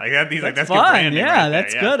loves that. Like that. He's like, that's fun. Good branding. Yeah, right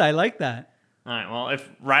that's there. good. I like that. All right. Well, if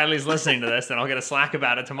Riley's listening to this, then I'll get a Slack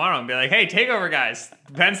about it tomorrow and be like, hey, takeover guys,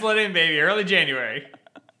 pencil it in, baby, early January.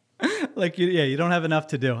 You don't have enough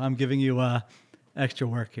to do. I'm giving you extra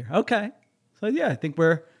work here. Okay. So yeah, I think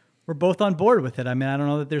we're both on board with it. I mean, I don't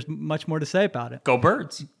know that there's much more to say about it. Go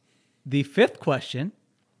Birds. The fifth question,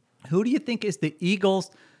 who do you think is the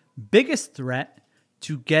Eagles' biggest threat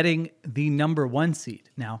to getting the number 1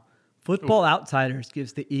 seed? Now, Football Outsiders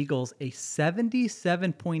gives the Eagles a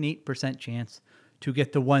 77.8% chance to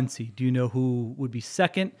get the 1 seed. Do you know who would be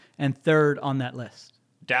second and third on that list?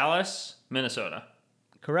 Dallas, Minnesota.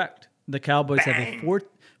 Correct. The Cowboys have a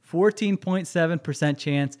 14.7%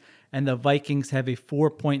 chance, and the Vikings have a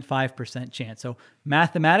 4.5% chance. So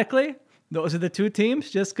mathematically, those are the two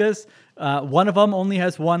teams, just because one of them only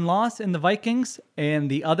has one loss in the Vikings,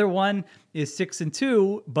 and the other one is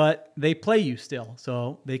 6-2, but they play you still,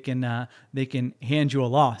 so they can hand you a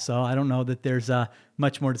loss. So I don't know that there's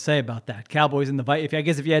much more to say about that. Cowboys and the Vikings. I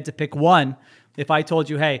guess if you had to pick one, if I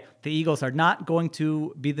told you, hey, the Eagles are not going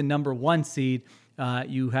to be the number 1 seed,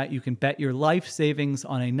 you can bet your life savings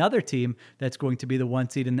on another team that's going to be the 1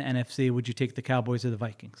 seed in the NFC. Would you take the Cowboys or the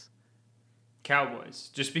Vikings?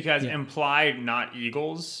 Cowboys, just because implied, not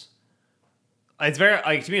Eagles. It's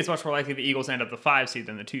very to me. It's much more likely the Eagles end up the 5 seed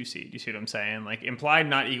than the 2 seed. You see what I'm saying? Like implied,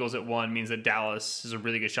 not Eagles at 1 means that Dallas is a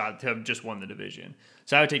really good shot to have just won the division.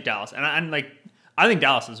 So I would take Dallas, and I think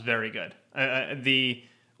Dallas is very good.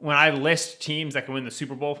 When I list teams that can win the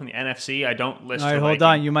Super Bowl from the NFC, I don't list. All right, hold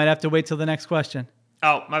on. You might have to wait till the next question.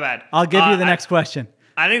 Oh, my bad. I'll give you the next question.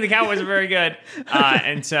 I think the Cowboys are very good.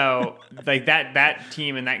 And so like that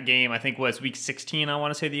team in that game, I think was week 16. I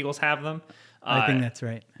want to say the Eagles have them. I think that's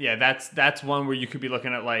right. Yeah, that's one where you could be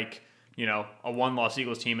looking at a 1-loss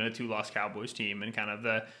Eagles team and a 2-loss Cowboys team, and kind of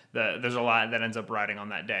there's a lot that ends up riding on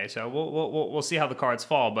that day. So we'll see how the cards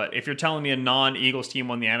fall. But if you're telling me a non-Eagles team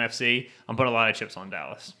won the NFC, I'm putting a lot of chips on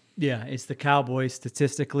Dallas. Yeah, it's the Cowboys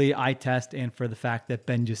statistically, eye test, and for the fact that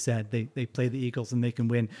Ben just said they play the Eagles and they can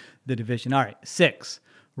win the division. All right, 6.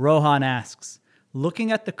 Rohan asks,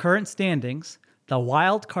 looking at the current standings, the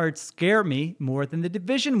wild cards scare me more than the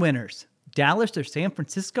division winners. Dallas or San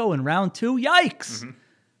Francisco in round 2? Yikes! Mm-hmm.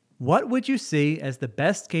 What would you see as the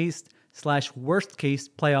best case best/worst case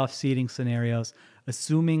playoff seeding scenarios,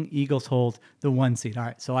 assuming Eagles hold the 1 seed. All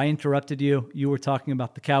right, so I interrupted you. You were talking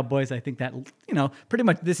about the Cowboys. I think that, pretty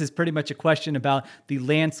much this is pretty much a question about the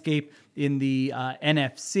landscape in the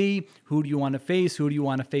NFC. Who do you want to face? Who do you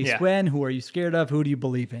want to face when? Who are you scared of? Who do you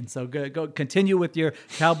believe in? So go continue with your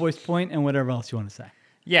Cowboys point and whatever else you want to say.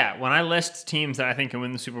 Yeah, when I list teams that I think can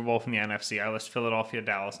win the Super Bowl from the NFC, I list Philadelphia,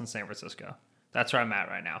 Dallas, and San Francisco. That's where I'm at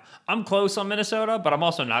right now. I'm close on Minnesota, but I'm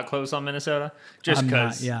also not close on Minnesota. Just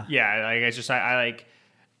because, I like,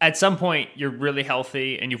 at some point, you're really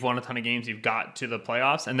healthy and you've won a ton of games, you've got to the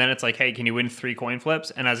playoffs, and then it's like, hey, can you win 3 coin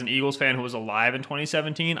flips? And as an Eagles fan who was alive in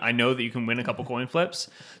 2017, I know that you can win a couple coin flips.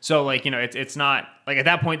 So, like, it's not, like, at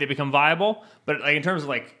that point, they become viable. But, like, in terms of,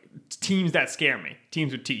 like, teams that scare me,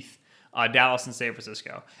 teams with teeth, Dallas and San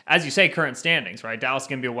Francisco. As you say, current standings, right? Dallas is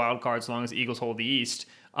going to be a wild card as long as the Eagles hold the East.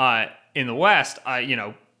 In the West, I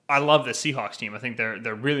love the Seahawks team. I think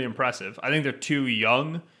they're really impressive. I think they're too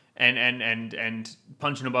young and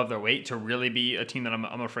punching above their weight to really be a team that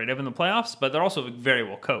I'm afraid of in the playoffs. But they're also very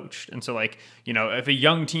well coached, and so if a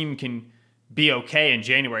young team can be okay in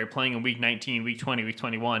January playing in week 19, week 20, week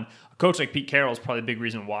 21, a coach like Pete Carroll is probably a big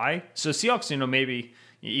reason why. So Seahawks, maybe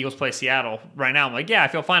Eagles play Seattle right now. I'm like, yeah, I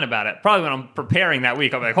feel fine about it. Probably when I'm preparing that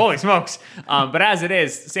week, I'll be like, holy smokes. But as it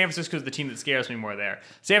is, San Francisco is the team that scares me more there.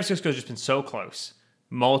 San Francisco has just been so close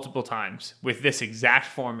multiple times with this exact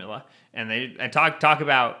formula. And talk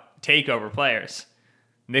about takeover players.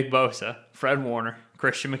 Nick Bosa, Fred Warner,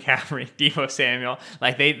 Christian McCaffrey, Deebo Samuel.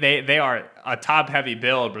 Like they are a top-heavy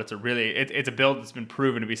build, but it's a build that's been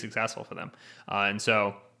proven to be successful for them. And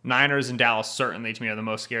so Niners and Dallas certainly, to me, are the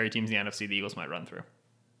most scary teams in the NFC the Eagles might run through.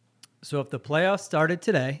 So if the playoffs started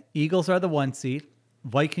today, Eagles are the 1 seed,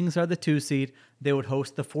 Vikings are the 2 seed, they would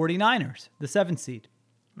host the 49ers, the 7 seed.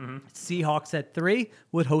 Mm-hmm. Seahawks at 3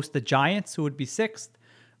 would host the Giants, who would be 6th.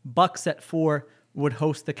 Bucks at 4 would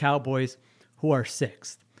host the Cowboys, who are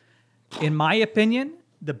 6th. In my opinion,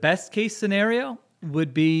 the best case scenario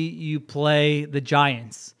would be you play the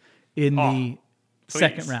Giants in the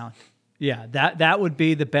second round. Yeah, that would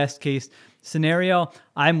be the best case scenario.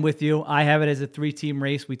 I'm with you. I have it as a 3-team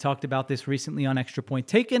race. We talked about this recently on Extra Point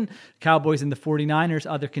Taken. Cowboys and the 49ers,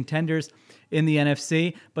 other contenders in the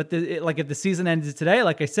NFC. But if the season ended today,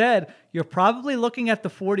 like I said, you're probably looking at the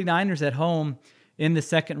 49ers at home in the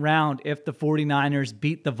second round if the 49ers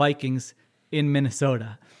beat the Vikings in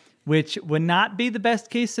Minnesota, which would not be the best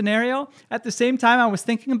case scenario. At the same time, I was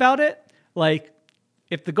thinking about it, like,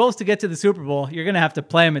 if the goal is to get to the Super Bowl, you're going to have to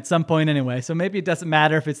play them at some point anyway. So maybe it doesn't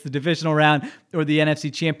matter if it's the divisional round or the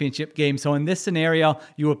NFC Championship game. So in this scenario,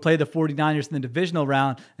 you would play the 49ers in the divisional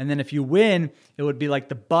round. And then if you win, it would be like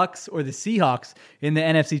the Bucks or the Seahawks in the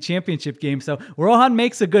NFC Championship game. So Rohan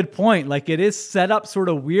makes a good point. Like, it is set up sort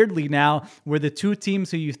of weirdly now where the 2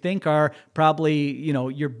 teams who you think are probably,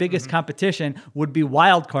 your biggest competition would be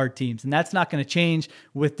wild card teams. And that's not going to change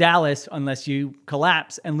with Dallas unless you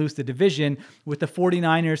collapse and lose the division. With the 49ers,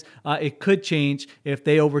 it could change if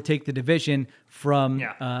they overtake the division from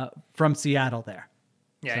Seattle there.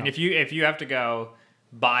 Yeah, so. And if you have to go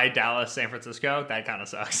by Dallas, San Francisco, that kind of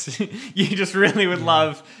sucks. You just really would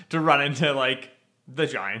love to run into like the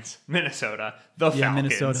Giants, Minnesota, the Falcons.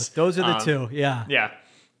 Minnesota. Those are the 2. Yeah. Yeah.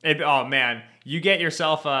 Oh man, you get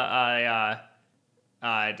yourself a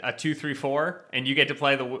 2-3-4, and you get to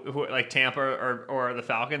play like Tampa or the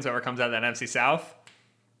Falcons, whoever comes out of that NFC South.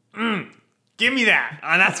 Give me that.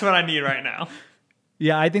 That's what I need right now.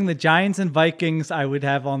 Yeah, I think the Giants and Vikings I would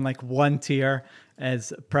have on like 1 tier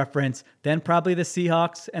as preference. Then probably the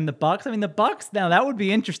Seahawks and the Bucks. I mean, the Bucks, now that would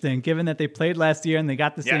be interesting given that they played last year and they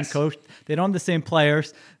got the same coach. They don't have the same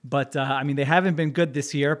players, but they haven't been good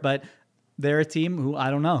this year, but they're a team who,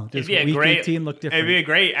 I don't know. Does week 18 look different? It'd be a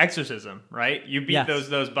great exorcism, right? You beat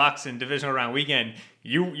those Bucks in divisional round weekend.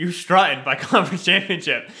 You strutted by conference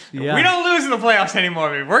championship. Yeah. We don't lose in the playoffs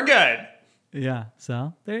anymore, baby. We're good. Yeah,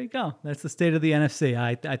 so there you go. That's the state of the NFC.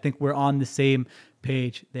 I think we're on the same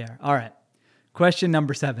page there. All right, question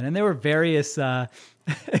number 7. And there were various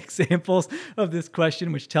examples of this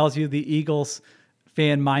question, which tells you the Eagles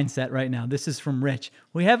fan mindset right now. This is from Rich.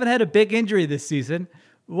 We haven't had a big injury this season.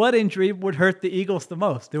 What injury would hurt the Eagles the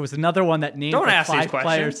most? There was another one that named 5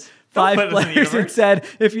 players. 5 players and said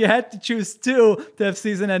if you had to choose 2 to have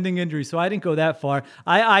season-ending injuries. So I didn't go that far.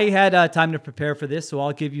 I had time to prepare for this, so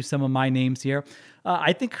I'll give you some of my names here.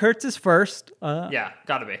 I think Hurts is first.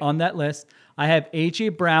 Gotta be on that list. I have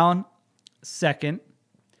AJ Brown second.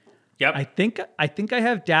 Yep. I think I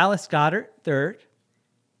have Dallas Goedert third.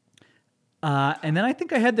 And then I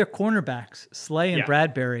think I had their cornerbacks, Slay and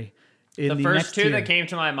Bradbury. In the first next 2 tier. that came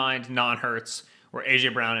to my mind, non-Hurts, were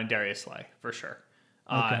AJ Brown and Darius Slay for sure.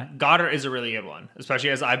 Okay. Goddard is a really good one, especially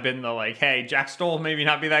as I've been the hey, Jack Stoll maybe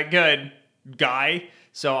not be that good guy.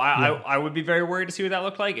 So I would be very worried to see what that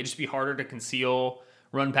looked like. It'd just be harder to conceal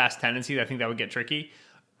run pass tendencies. I think that would get tricky.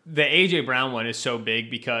 The A.J. Brown one is so big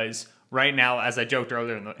because right now, as I joked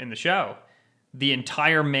earlier in the show, the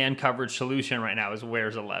entire man coverage solution right now is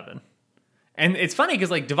where's 11. And it's funny because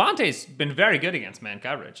Devontae's been very good against man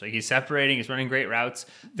coverage. He's separating, he's running great routes.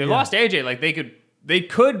 They lost AJ. They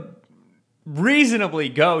could reasonably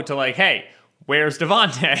go to hey, where's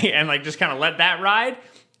Devontae? And just kind of let that ride.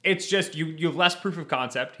 It's just you have less proof of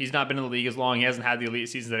concept. He's not been in the league as long. He hasn't had the elite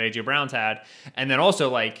seasons that AJ Brown's had. And then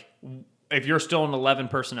also if you're still an 11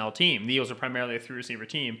 personnel team, the Eagles are primarily a 3 receiver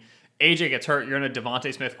team. AJ gets hurt, you're in a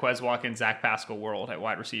Devontae Smith, Quez Watkins, Zach Pascal world at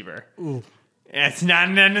wide receiver. Ooh. It's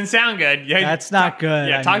not, that doesn't sound good. Yeah, that's not good.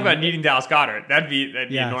 Yeah, talk about needing Dallas Goedert. That'd be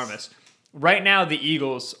enormous. Right now, the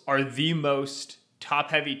Eagles are the most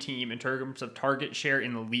top-heavy team in terms of target share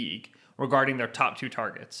in the league regarding their top 2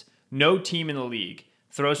 targets. No team in the league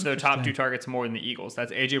throws to their top 2 targets more than the Eagles.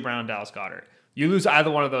 That's A.J. Brown and Dallas Goedert. You lose either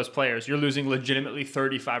one of those players, you're losing legitimately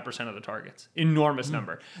 35% of the targets. Enormous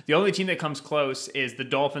number. The only team that comes close is the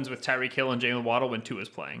Dolphins with Tyreek Hill and Jalen Waddle when Tua's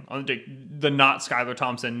playing. On the not Skylar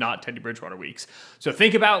Thompson, not Teddy Bridgewater weeks. So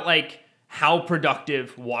think about how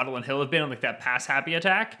productive Waddle and Hill have been on that pass-happy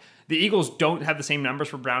attack. The Eagles don't have the same numbers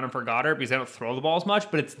for Brown and for Goddard because they don't throw the ball as much,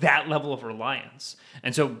 but it's that level of reliance.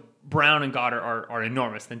 And so Brown and Goddard are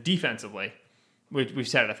enormous. Then defensively, we've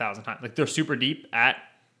said it 1,000 times. They're super deep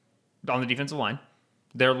on the defensive line.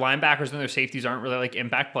 Their linebackers and their safeties aren't really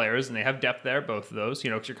impact players, and they have depth there, both of those,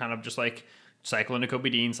 because you're kind of just cycling to Kobe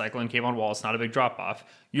Dean, cycling Kayvon Wallace, not a big drop-off.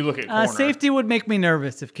 You look at corner. Safety would make me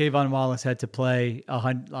nervous if Kayvon Wallace had to play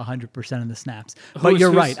 100% of the snaps. But you're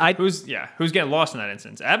right. Who's getting lost in that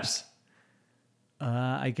instance? Epps?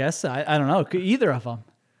 I guess. I don't know. Either of them.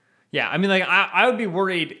 Yeah, I mean, I would be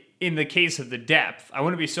worried in the case of the depth. I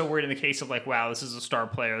wouldn't be so worried in the case of wow, this is a star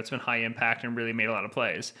player that's been high impact and really made a lot of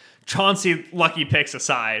plays. Chauncey lucky picks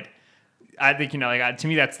aside, I think to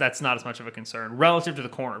me that's not as much of a concern relative to the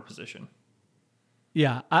corner position.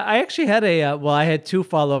 Yeah, I actually had I had 2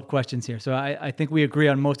 follow-up questions here. So I think we agree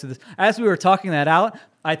on most of this. As we were talking that out,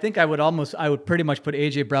 I think I would pretty much put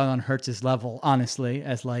AJ Brown on Hurts's level, honestly,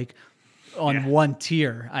 as on one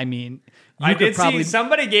tier. I mean, I did see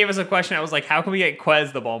somebody gave us a question. I was like, how can we get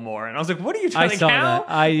Quez the ball more? And I was like, what are you trying to do?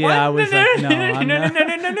 I was no.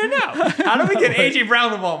 How do we get AJ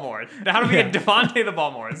Brown the ball more? How do we get Devontae the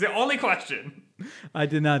ball more? It's the only question. I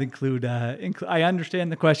did not include, I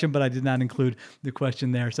understand the question, but I did not include the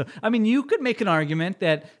question there. So, I mean, you could make an argument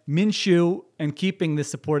that Minshew and keeping the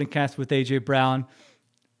supporting cast with AJ Brown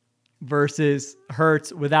versus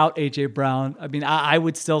Hurts without A.J. Brown. I mean, I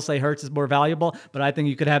would still say Hurts is more valuable, but I think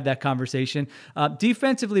you could have that conversation.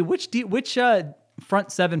 Defensively, which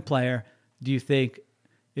front 7 player do you think,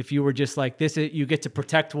 if you were just this, you get to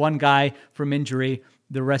protect one guy from injury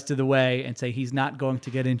the rest of the way and say he's not going to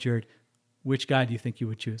get injured, which guy do you think you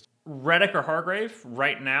would choose? Reddick or Hargrave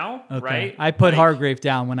right now, okay. Right? I put Hargrave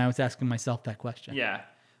down when I was asking myself that question. Yeah.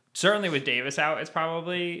 Certainly with Davis out, it's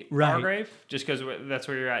probably Hargrave, just because that's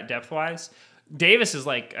where you're at depth-wise. Davis is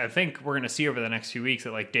I think we're going to see over the next few weeks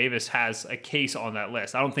that Davis has a case on that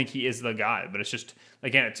list. I don't think he is the guy, but it's just,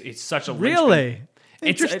 again, it's such a linchpin.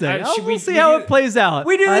 Interesting. We'll see how it plays out.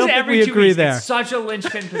 We do this every 2 weeks. There. It's such a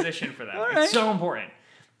linchpin position for them. It's so important.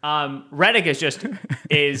 Reddick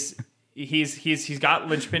he's got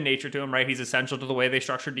linchpin nature to him, right? He's essential to the way they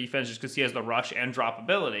structure defense just because he has the rush and drop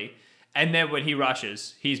ability. And then when he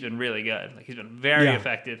rushes, he's been really good. He's been very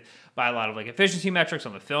effective by a lot of efficiency metrics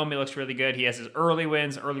on the film. He looks really good. He has his early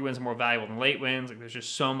wins. Early wins are more valuable than late wins. There's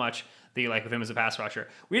just so much that you like with him as a pass rusher.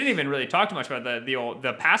 We didn't even really talk too much about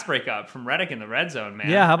the pass breakup from Reddick in the red zone, man.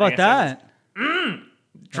 Yeah, how about that?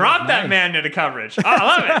 Drop that man into coverage. Oh,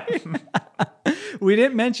 I love it. We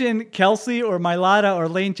didn't mention Kelsey or Mailata or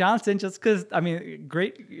Lane Johnson just because,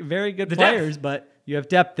 great, very good players, but you have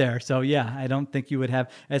depth there. So, yeah, I don't think you would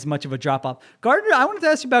have as much of a drop-off. Gardner, I wanted to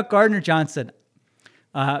ask you about Gardner Johnson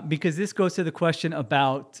because this goes to the question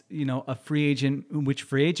about, a free agent. Which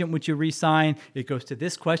free agent would you re-sign? It goes to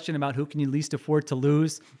this question about who can you least afford to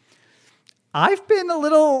lose. I've been a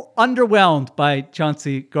little underwhelmed by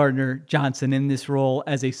Chauncey Gardner-Johnson in this role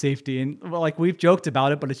as a safety. And we've joked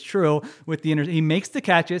about it, but it's true with he makes the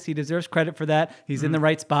catches. He deserves credit for that. He's in the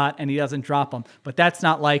right spot and he doesn't drop them. But that's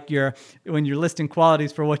not when you're listing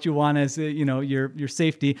qualities for what you want as, your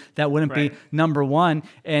safety, that wouldn't be number one.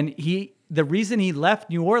 And the reason he left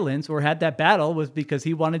New Orleans or had that battle was because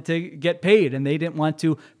he wanted to get paid and they didn't want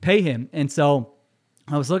to pay him. And so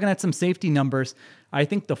I was looking at some safety numbers I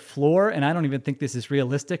think the floor, and I don't even think this is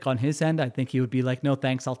realistic on his end. I think he would be like, no,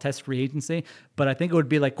 thanks, I'll test free agency. But I think it would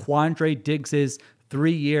be like Quandre Diggs's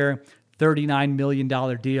 3-year, $39 million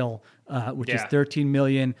deal, which is $13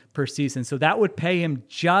 million per season. So that would pay him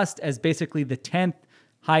just as basically the 10th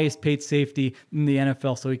highest paid safety in the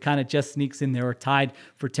NFL. So he kind of just sneaks in there or tied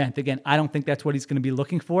for 10th. Again, I don't think that's what he's going to be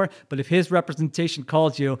looking for. But if his representation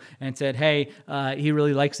calls you and said, hey, he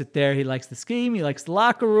really likes it there. He likes the scheme. He likes the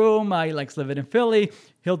locker room. He likes living in Philly.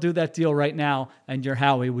 He'll do that deal right now. And you're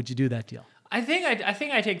Howie. Would you do that deal? I think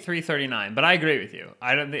I take 339, but I agree with you.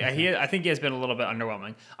 I don't think I think he has been a little bit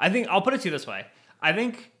underwhelming. I think I'll put it to you this way. I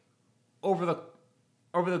think over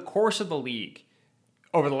the course of the league,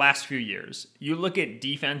 over the last few years, you look at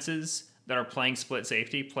defenses that are playing split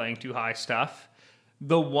safety, playing too high stuff.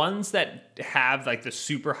 The ones that have like the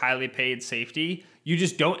super highly paid safety, you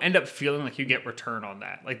just don't end up feeling like you get return on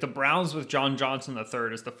that. Like the Browns with John Johnson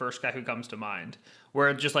III is the first guy who comes to mind,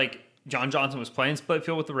 where just like John Johnson was playing split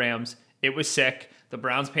field with the Rams. It was sick. The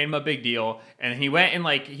Browns paid him a big deal. And he went and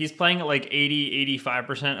like, he's playing at like 80,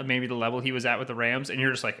 85% of maybe the level he was at with the Rams. And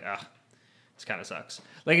you're just like, this kind of sucks.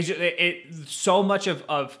 Like it's so much of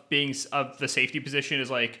the safety position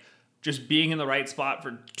is like just being in the right spot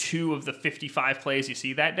for 2 of the 55 plays you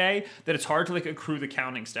see that day, that it's hard to like accrue the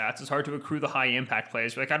counting stats. It's hard to accrue the high impact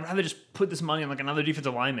plays. You're like, I'd rather just put this money on like another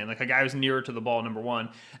defensive lineman, like a guy who's nearer to the ball, number one.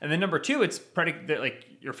 And then number 2, it's that like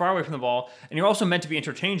you're far away from the ball and you're also meant to be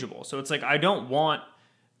interchangeable. So it's like, I don't want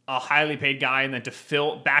a highly paid guy and then to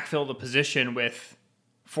backfill the position with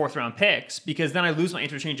 4th round picks, because then I lose my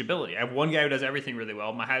interchangeability. I have one guy who does everything really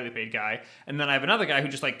well, my highly paid guy, and then I have another guy who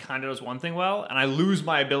just like kind of does one thing well, and I lose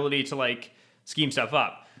my ability to like scheme stuff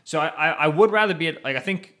up. So I would rather be at, like, I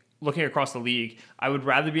think looking across the league, I would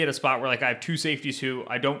rather be at a spot where like I have 2 safeties who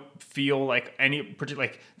I don't feel like any particular,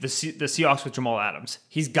 like the Seahawks with Jamal Adams.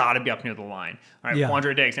 He's got to be up near the line. All right,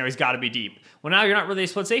 Quandre Diggs, now he's got to be deep. Well, now you're not really a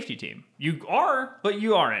split safety team. You are, but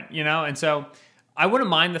you aren't, And so I wouldn't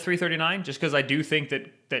mind the 339 just because I do think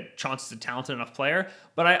that Chauncey's a talented enough player.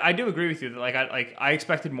 But I do agree with you that I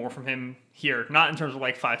expected more from him here, not in terms of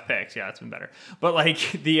like 5 picks. Yeah, it's been better. But like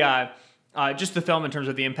the just the film in terms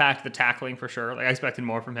of the impact, the tackling for sure. Like I expected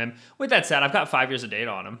more from him. With that said, I've got 5 years of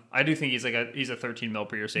data on him. I do think he's a 13 mil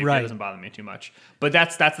per year safety. Right. It doesn't bother me too much. But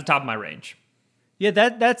that's the top of my range. Yeah,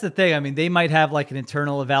 that's the thing. I mean, they might have like an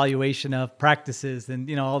internal evaluation of practices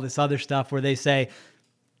and all this other stuff where they say,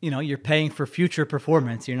 you're paying for future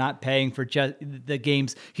performance. You're not paying for just the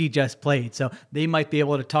games he just played. So they might be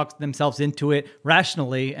able to talk themselves into it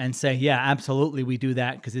rationally and say, yeah, absolutely, we do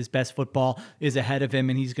that because his best football is ahead of him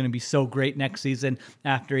and he's going to be so great next season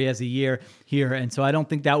after he has a year here. And so I don't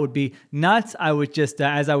think that would be nuts. I would just,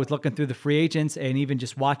 as I was looking through the free agents and even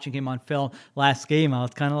just watching him on film last game, I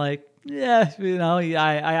was kind of like, yeah,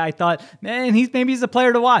 I thought, man, he's a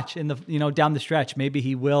player to watch in the down the stretch. Maybe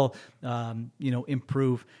he will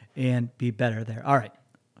improve and be better there. All right,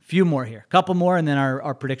 a few more here, a couple more, and then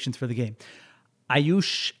our predictions for the game.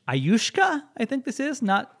 Ayushka, I think this is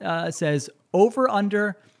says over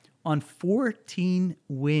under on 14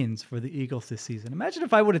 wins for the Eagles this season. Imagine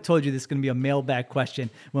if I would have told you this is going to be a mailbag question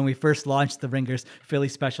when we first launched the Ringers Philly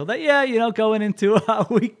special, that, going into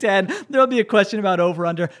week 10, there'll be a question about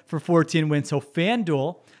over-under for 14 wins. So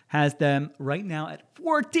FanDuel has them right now at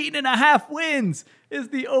 14.5 wins. Is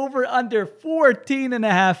the over-under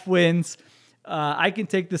 14.5 wins? I can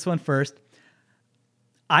take this one first.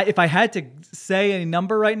 If I had to say a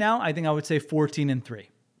number right now, I think I would say 14-3.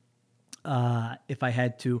 If I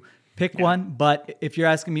had to pick one, but if you're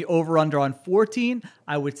asking me over under on 14,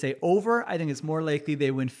 I would say over. I think it's more likely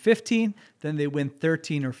they win 15 than they win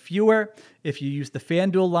 13 or fewer. If you use the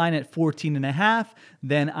FanDuel line at 14.5,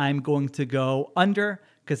 then I'm going to go under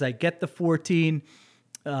because I get the 14.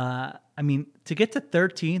 To get to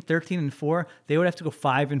 13-4, they would have to go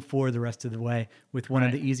 5-4 the rest of the way with one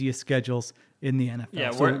of the easiest schedules in the NFL.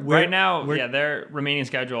 Yeah, so right now, their remaining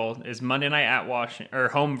schedule is Monday night at Washington or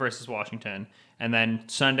home versus Washington, and then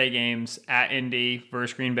Sunday games at Indy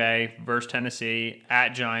versus Green Bay versus Tennessee, at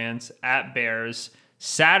Giants, at Bears.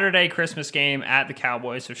 Saturday Christmas game at the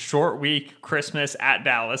Cowboys, so short week Christmas at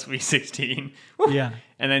Dallas, week 16. Yeah,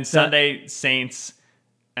 and then Sunday Saints.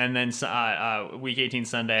 And then week 18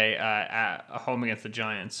 Sunday at home against the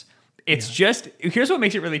Giants. It's just, here's what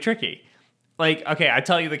makes it really tricky. Like, okay, I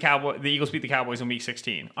tell you the Eagles beat the Cowboys in week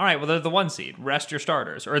 16. All right, well, they're the 1 seed. Rest your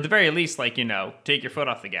starters. Or at the very least, take your foot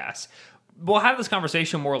off the gas. We'll have this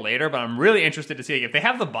conversation more later, but I'm really interested to see if they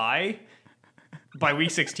have the bye by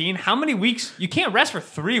week 16, how many weeks? You can't rest for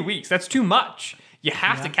 3 weeks. That's too much. You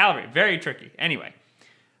have to calibrate. Very tricky. Anyway,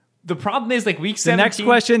 The problem is like week The 17. next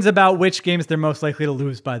question's about which games they're most likely to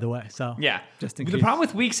lose, by the way. So Yeah. just in The case. problem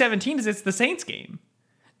with week 17 is it's the Saints game.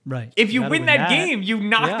 Right. If you gotta win that game, you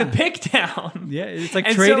knock the pick down. Yeah, it's like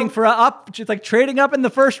And trading so- for a up. It's like trading up in the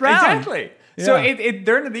first round. Exactly. Yeah. So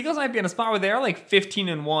the Eagles might be in a spot where they are like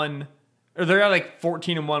 15-1, or they're like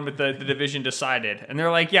 14-1 with the division decided, and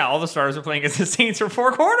they're like, yeah, all the starters are playing against the Saints for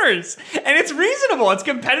 4 quarters, and it's reasonable. It's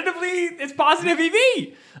competitively, it's positive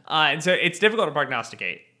EV, and so it's difficult to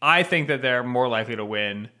prognosticate. I think that they're more likely to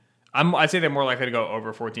win. I'd say they're more likely to go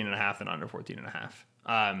over 14.5 than under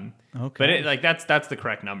 14.5. Okay. But that's the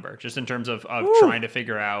correct number, just in terms of trying to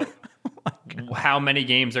figure out how many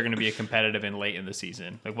games are going to be competitive in late in the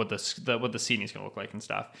season, like what the seeding is going to look like and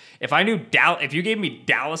stuff. If I knew if you gave me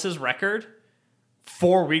Dallas's record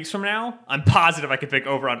 4 weeks from now, I'm positive I could pick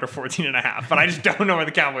over under 14.5. But I just don't know where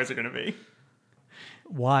the Cowboys are going to be.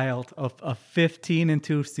 Wild. A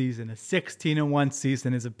 15-2 season, a 16-1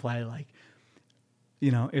 season is a play. Like,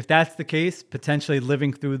 if that's the case, potentially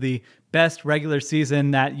living through the best regular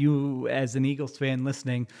season that you, as an Eagles fan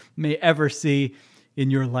listening, may ever see in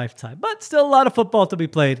your lifetime. But still a lot of football to be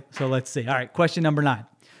played. So let's see. All right, question number 9.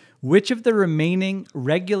 Which of the remaining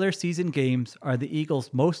regular season games are the Eagles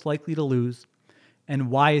most likely to lose, and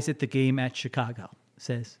why is it the game at Chicago?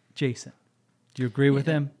 Says Jason. Do you agree with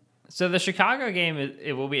him? So the Chicago game,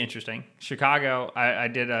 it will be interesting. Chicago, I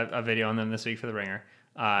did a video on them this week for The Ringer.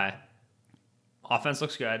 Offense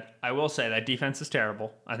looks good. I will say that defense is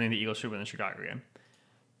terrible. I think the Eagles should win the Chicago game.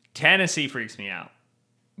 Tennessee freaks me out.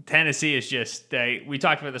 Tennessee is just, we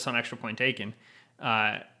talked about this on Extra Point Taken.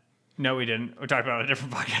 No, we didn't. We talked about it on a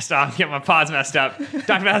different podcast. I'm getting my pods messed up.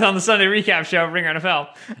 Talked about it on the Sunday recap show, Ringer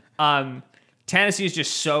NFL. Tennessee is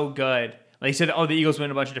just so good. Like you said, the Eagles win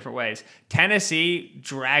a bunch of different ways. Tennessee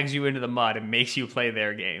drags you into the mud and makes you play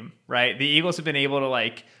their game, right? The Eagles have been able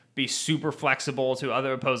to be super flexible to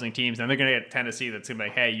other opposing teams, and they're going to get Tennessee that's going to be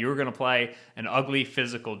like, hey, you're going to play an ugly,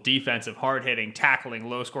 physical, defensive, hard-hitting, tackling,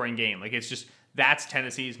 low-scoring game. Like, it's just, that's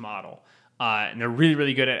Tennessee's model. And they're really,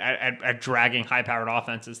 really good at dragging high-powered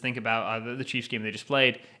offenses. Think about the Chiefs game they just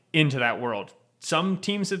played into that world. Some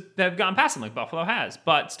teams have gone past them, like Buffalo has,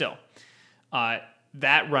 but still.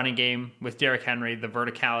 That running game with Derrick Henry, the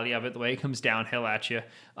verticality of it, the way it comes downhill at you,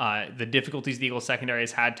 the difficulties the Eagles secondary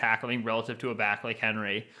has had tackling relative to a back like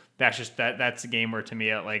Henry, that's the game where, to me,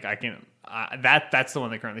 that's the one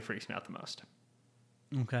that currently freaks me out the most.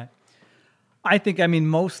 Okay. I think,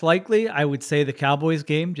 most likely, I would say the Cowboys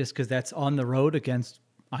game, just because that's on the road against,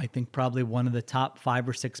 I think, probably one of the top 5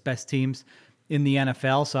 or 6 best teams in the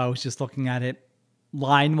NFL. So I was just looking at it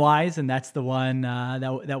line-wise, and that's the one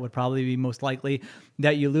that would probably be most likely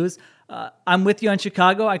that you lose. I'm with you on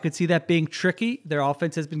Chicago. I could see that being tricky. Their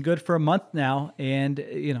offense has been good for a month now,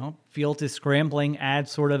 and Fields is scrambling, adds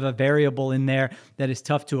sort of a variable in there that is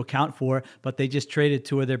tough to account for, but they just traded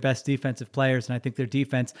 2 of their best defensive players, and I think their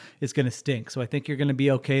defense is going to stink. So I think you're going to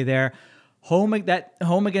be okay there. Home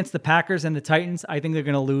against the Packers and the Titans, I think they're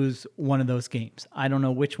going to lose one of those games. I don't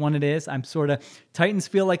know which one it is. Titans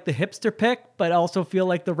feel like the hipster pick, but also feel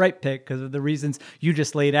like the right pick because of the reasons you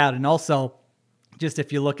just laid out. And also, just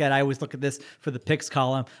if you I always look at this for the picks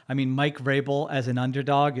column. Mike Vrabel as an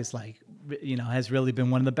underdog is has really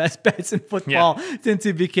been one of the best bets in football since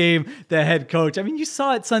he became the head coach. You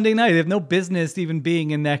saw it Sunday night. They have no business even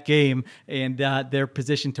being in that game, and they're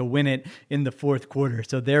positioned to win it in the fourth quarter.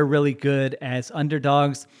 So they're really good as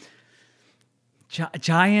underdogs.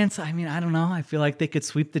 Giants, I don't know. I feel like they could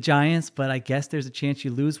sweep the Giants, but I guess there's a chance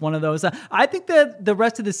you lose one of those. I think that the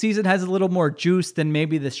rest of the season has a little more juice than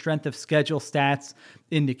maybe the strength of schedule stats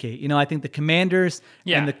indicate. I think the Commanders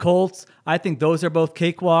and the Colts, I think those are both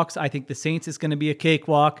cakewalks. I think the Saints is going to be a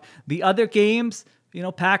cakewalk. The other games,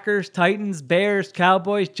 Packers, Titans, Bears,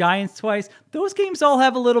 Cowboys, Giants twice. Those games all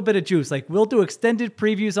have a little bit of juice. We'll do extended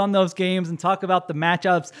previews on those games and talk about the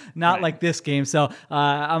matchups, not like this game. So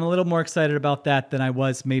I'm a little more excited about that than I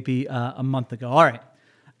was maybe a month ago. All right.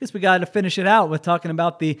 I guess we got to finish it out with talking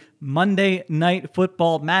about the Monday Night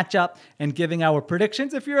Football matchup and giving our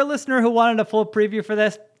predictions. If you're a listener who wanted a full preview for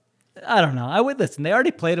this, I don't know. I would listen. They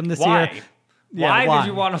already played them this year. Why did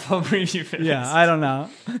you want a full preview for this? Yeah, I don't know.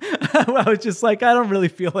 I was just I don't really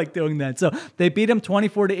feel like doing that. So they beat him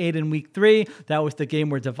 24-8 in week 3. That was the game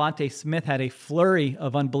where Devontae Smith had a flurry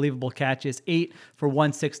of unbelievable catches, 8 for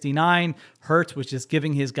 169. Hurts was just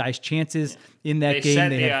giving his guys chances in that game.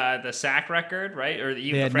 They set the sack record, right? Or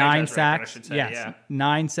they had 9 sacks. Record, yes, yeah.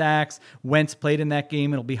 9 sacks. Wentz played in that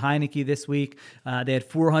game. It'll be Heineke this week. They had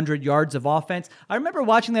 400 yards of offense. I remember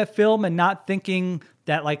watching that film and not thinking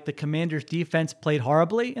that like the Commanders defense played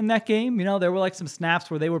horribly in that game. You know, there were like some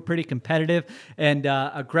snaps where they were pretty competitive and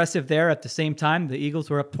aggressive there. At the same time, the Eagles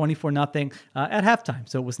were up 24-0 at halftime.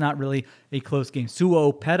 So it was not really a close game.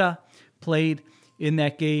 Sua Opeta played in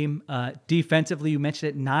that game. Defensively, you mentioned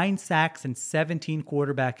it, 9 sacks and 17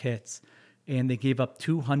 quarterback hits. And they gave up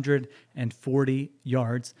 240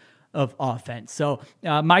 yards of offense. So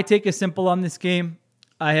my take is simple on this game.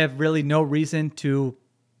 I have really no reason to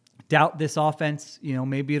doubt this offense. You know,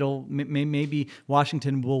 maybe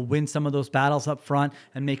Washington will win some of those battles up front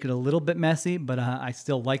and make it a little bit messy, but I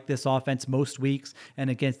still like this offense most weeks and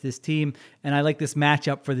against this team. And I like this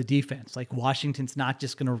matchup for the defense. Like Washington's not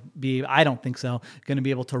just going to be, I don't think so, going to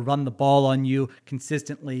be able to run the ball on you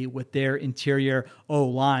consistently with their interior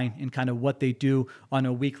O-line and kind of what they do on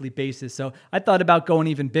a weekly basis. So I thought about going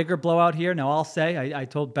even bigger blowout here. Now I'll say, I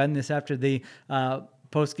told Ben this after the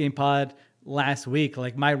post-game pod last week,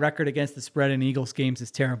 like my record against the spread in Eagles games is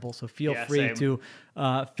terrible. So feel free to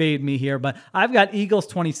fade me here, but I've got Eagles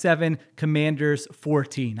 27, Commanders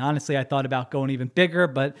 14. Honestly, I thought about going even bigger,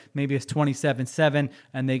 but maybe it's 27-7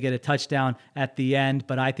 and they get a touchdown at the end,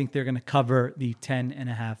 but I think they're going to cover the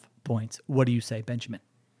 10.5 points. What do you say, Benjamin?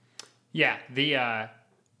 Yeah,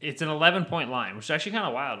 it's an 11-point line, which is actually kind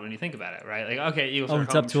of wild when you think about it, right? Like, okay, Eagles are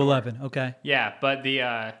it's up to short. 11. Okay. Yeah, but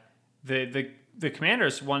the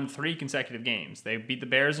Commanders won 3 consecutive games. They beat the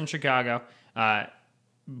Bears in Chicago,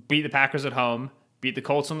 beat the Packers at home, beat the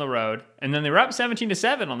Colts on the road, and then they were up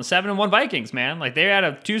 17-7 on the 7-1 Vikings, man. Like, they had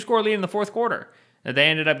a 2-score lead in the fourth quarter that they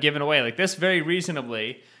ended up giving away. Like, this very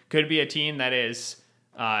reasonably could be a team that is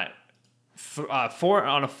 4-0,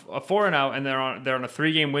 and they're on a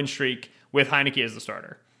 3-game win streak with Heineke as the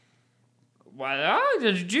starter.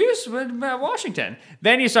 There's juice with Washington.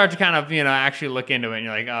 Then you start to kind of, actually look into it and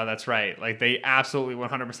you're like, oh, that's right. Like they absolutely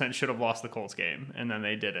 100% should have lost the Colts game and then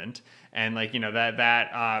they didn't. And like,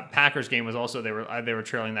 that Packers game was also, they were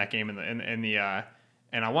trailing that game in the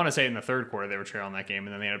and I want to say in the third quarter they were trailing that game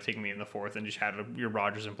and then they ended up taking me in the fourth and just had your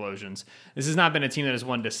Rodgers implosions. This has not been a team that has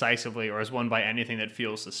won decisively or has won by anything that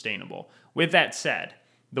feels sustainable. With that said,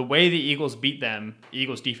 the way the Eagles beat them,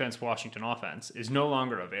 Eagles defense, Washington offense, is no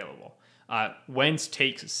longer available. Wentz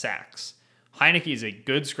takes sacks. Heineke is a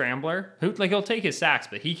good scrambler. He'll take his sacks,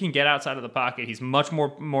 but he can get outside of the pocket. He's much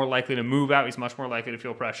more likely to move out. He's much more likely to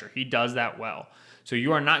feel pressure. He does that well. So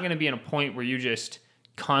you are not going to be in a point where you just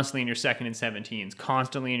constantly in your 2nd and 17s,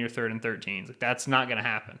 constantly in your 3rd and 13s. Like that's not going to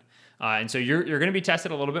happen. And so you're going to be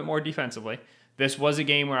tested a little bit more defensively. This was a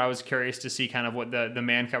game where I was curious to see kind of what the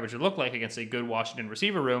man coverage would look like against a good Washington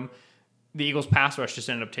receiver room. The Eagles pass rush just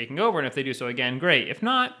ended up taking over, and if they do so again, great. If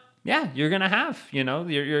not, yeah, you're going to have,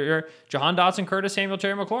 your Jahan Dotson, Curtis Samuel,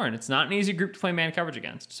 Terry McLaurin. It's not an easy group to play man coverage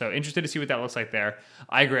against. So interested to see what that looks like there.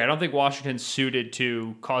 I agree. I don't think Washington's suited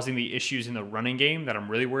to causing the issues in the running game that I'm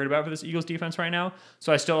really worried about for this Eagles defense right now.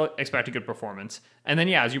 So I still expect a good performance. And then,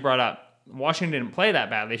 yeah, as you brought up, Washington didn't play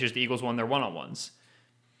that badly. It's just the Eagles won their one-on-ones.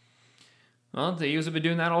 Well, the Eagles have been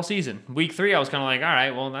doing that all season. Week 3, I was kind of like, all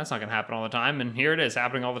right, well, that's not going to happen all the time. And here it is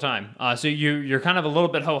happening all the time. So you're kind of a little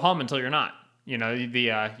bit ho-hum until you're not. You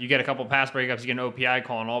get a couple pass breakups, you get an OPI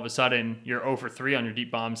call, and all of a sudden you're 0 for 3 on your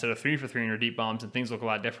deep bomb instead of 3 for 3 on your deep bombs, and things look a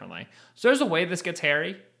lot differently. So there's a way this gets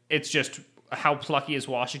hairy. It's just how plucky is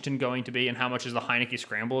Washington going to be, and how much is the Heineke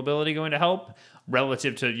scramble ability going to help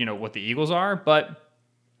relative to what the Eagles are. But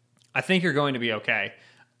I think you're going to be okay.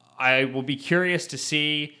 I will be curious to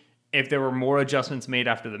see if there were more adjustments made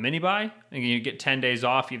after the mini-bye. You get 10 days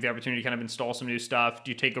off, you have the opportunity to kind of install some new stuff.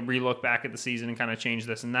 Do you take a relook back at the season and kind of change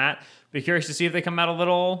this and that? Be curious to see if they come out a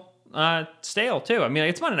little stale too. I mean,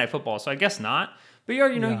 it's Monday Night Football, so I guess not. But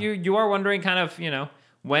you are wondering kind of,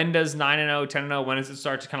 when does 9-0, 10-0, when does it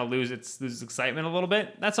start to kind of lose its excitement a little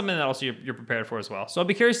bit? That's something that also you're prepared for as well. So I'll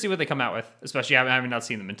be curious to see what they come out with, especially having not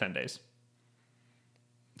seen them in 10 days.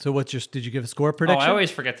 So did you give a score prediction? Oh, I always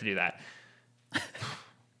forget to do that.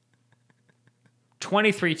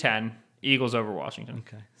 23-10, Eagles over Washington.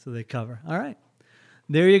 Okay, so they cover. All right.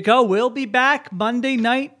 There you go. We'll be back Monday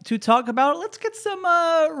night to talk about it. Let's get some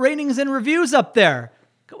ratings and reviews up there.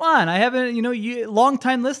 Come on. I haven't,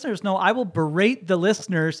 longtime listeners know I will berate the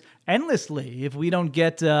listeners endlessly if we don't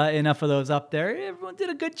get enough of those up there. Everyone did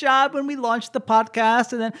a good job when we launched the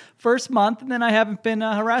podcast and then first month, and then I haven't been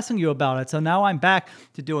harassing you about it. So now I'm back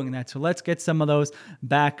to doing that. So let's get some of those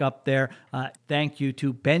back up there. Thank you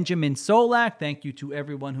to Benjamin Solak. Thank you to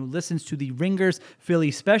everyone who listens to the Ringers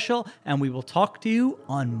Philly special, and we will talk to you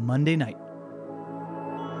on Monday night.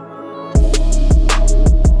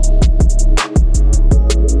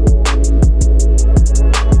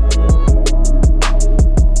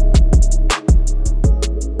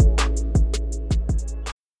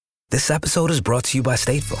 This episode is brought to you by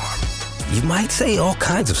State Farm. You might say all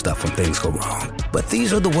kinds of stuff when things go wrong, but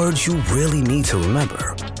these are the words you really need to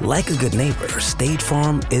remember. Like a good neighbor, State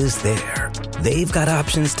Farm is there. They've got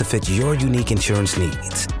options to fit your unique insurance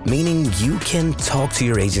needs, meaning you can talk to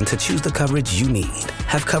your agent to choose the coverage you need,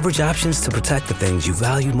 have coverage options to protect the things you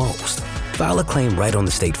value most, file a claim right on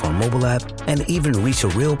the State Farm mobile app, and even reach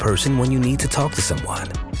a real person when you need to talk to someone.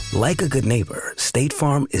 Like a good neighbor, State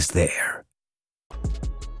Farm is there.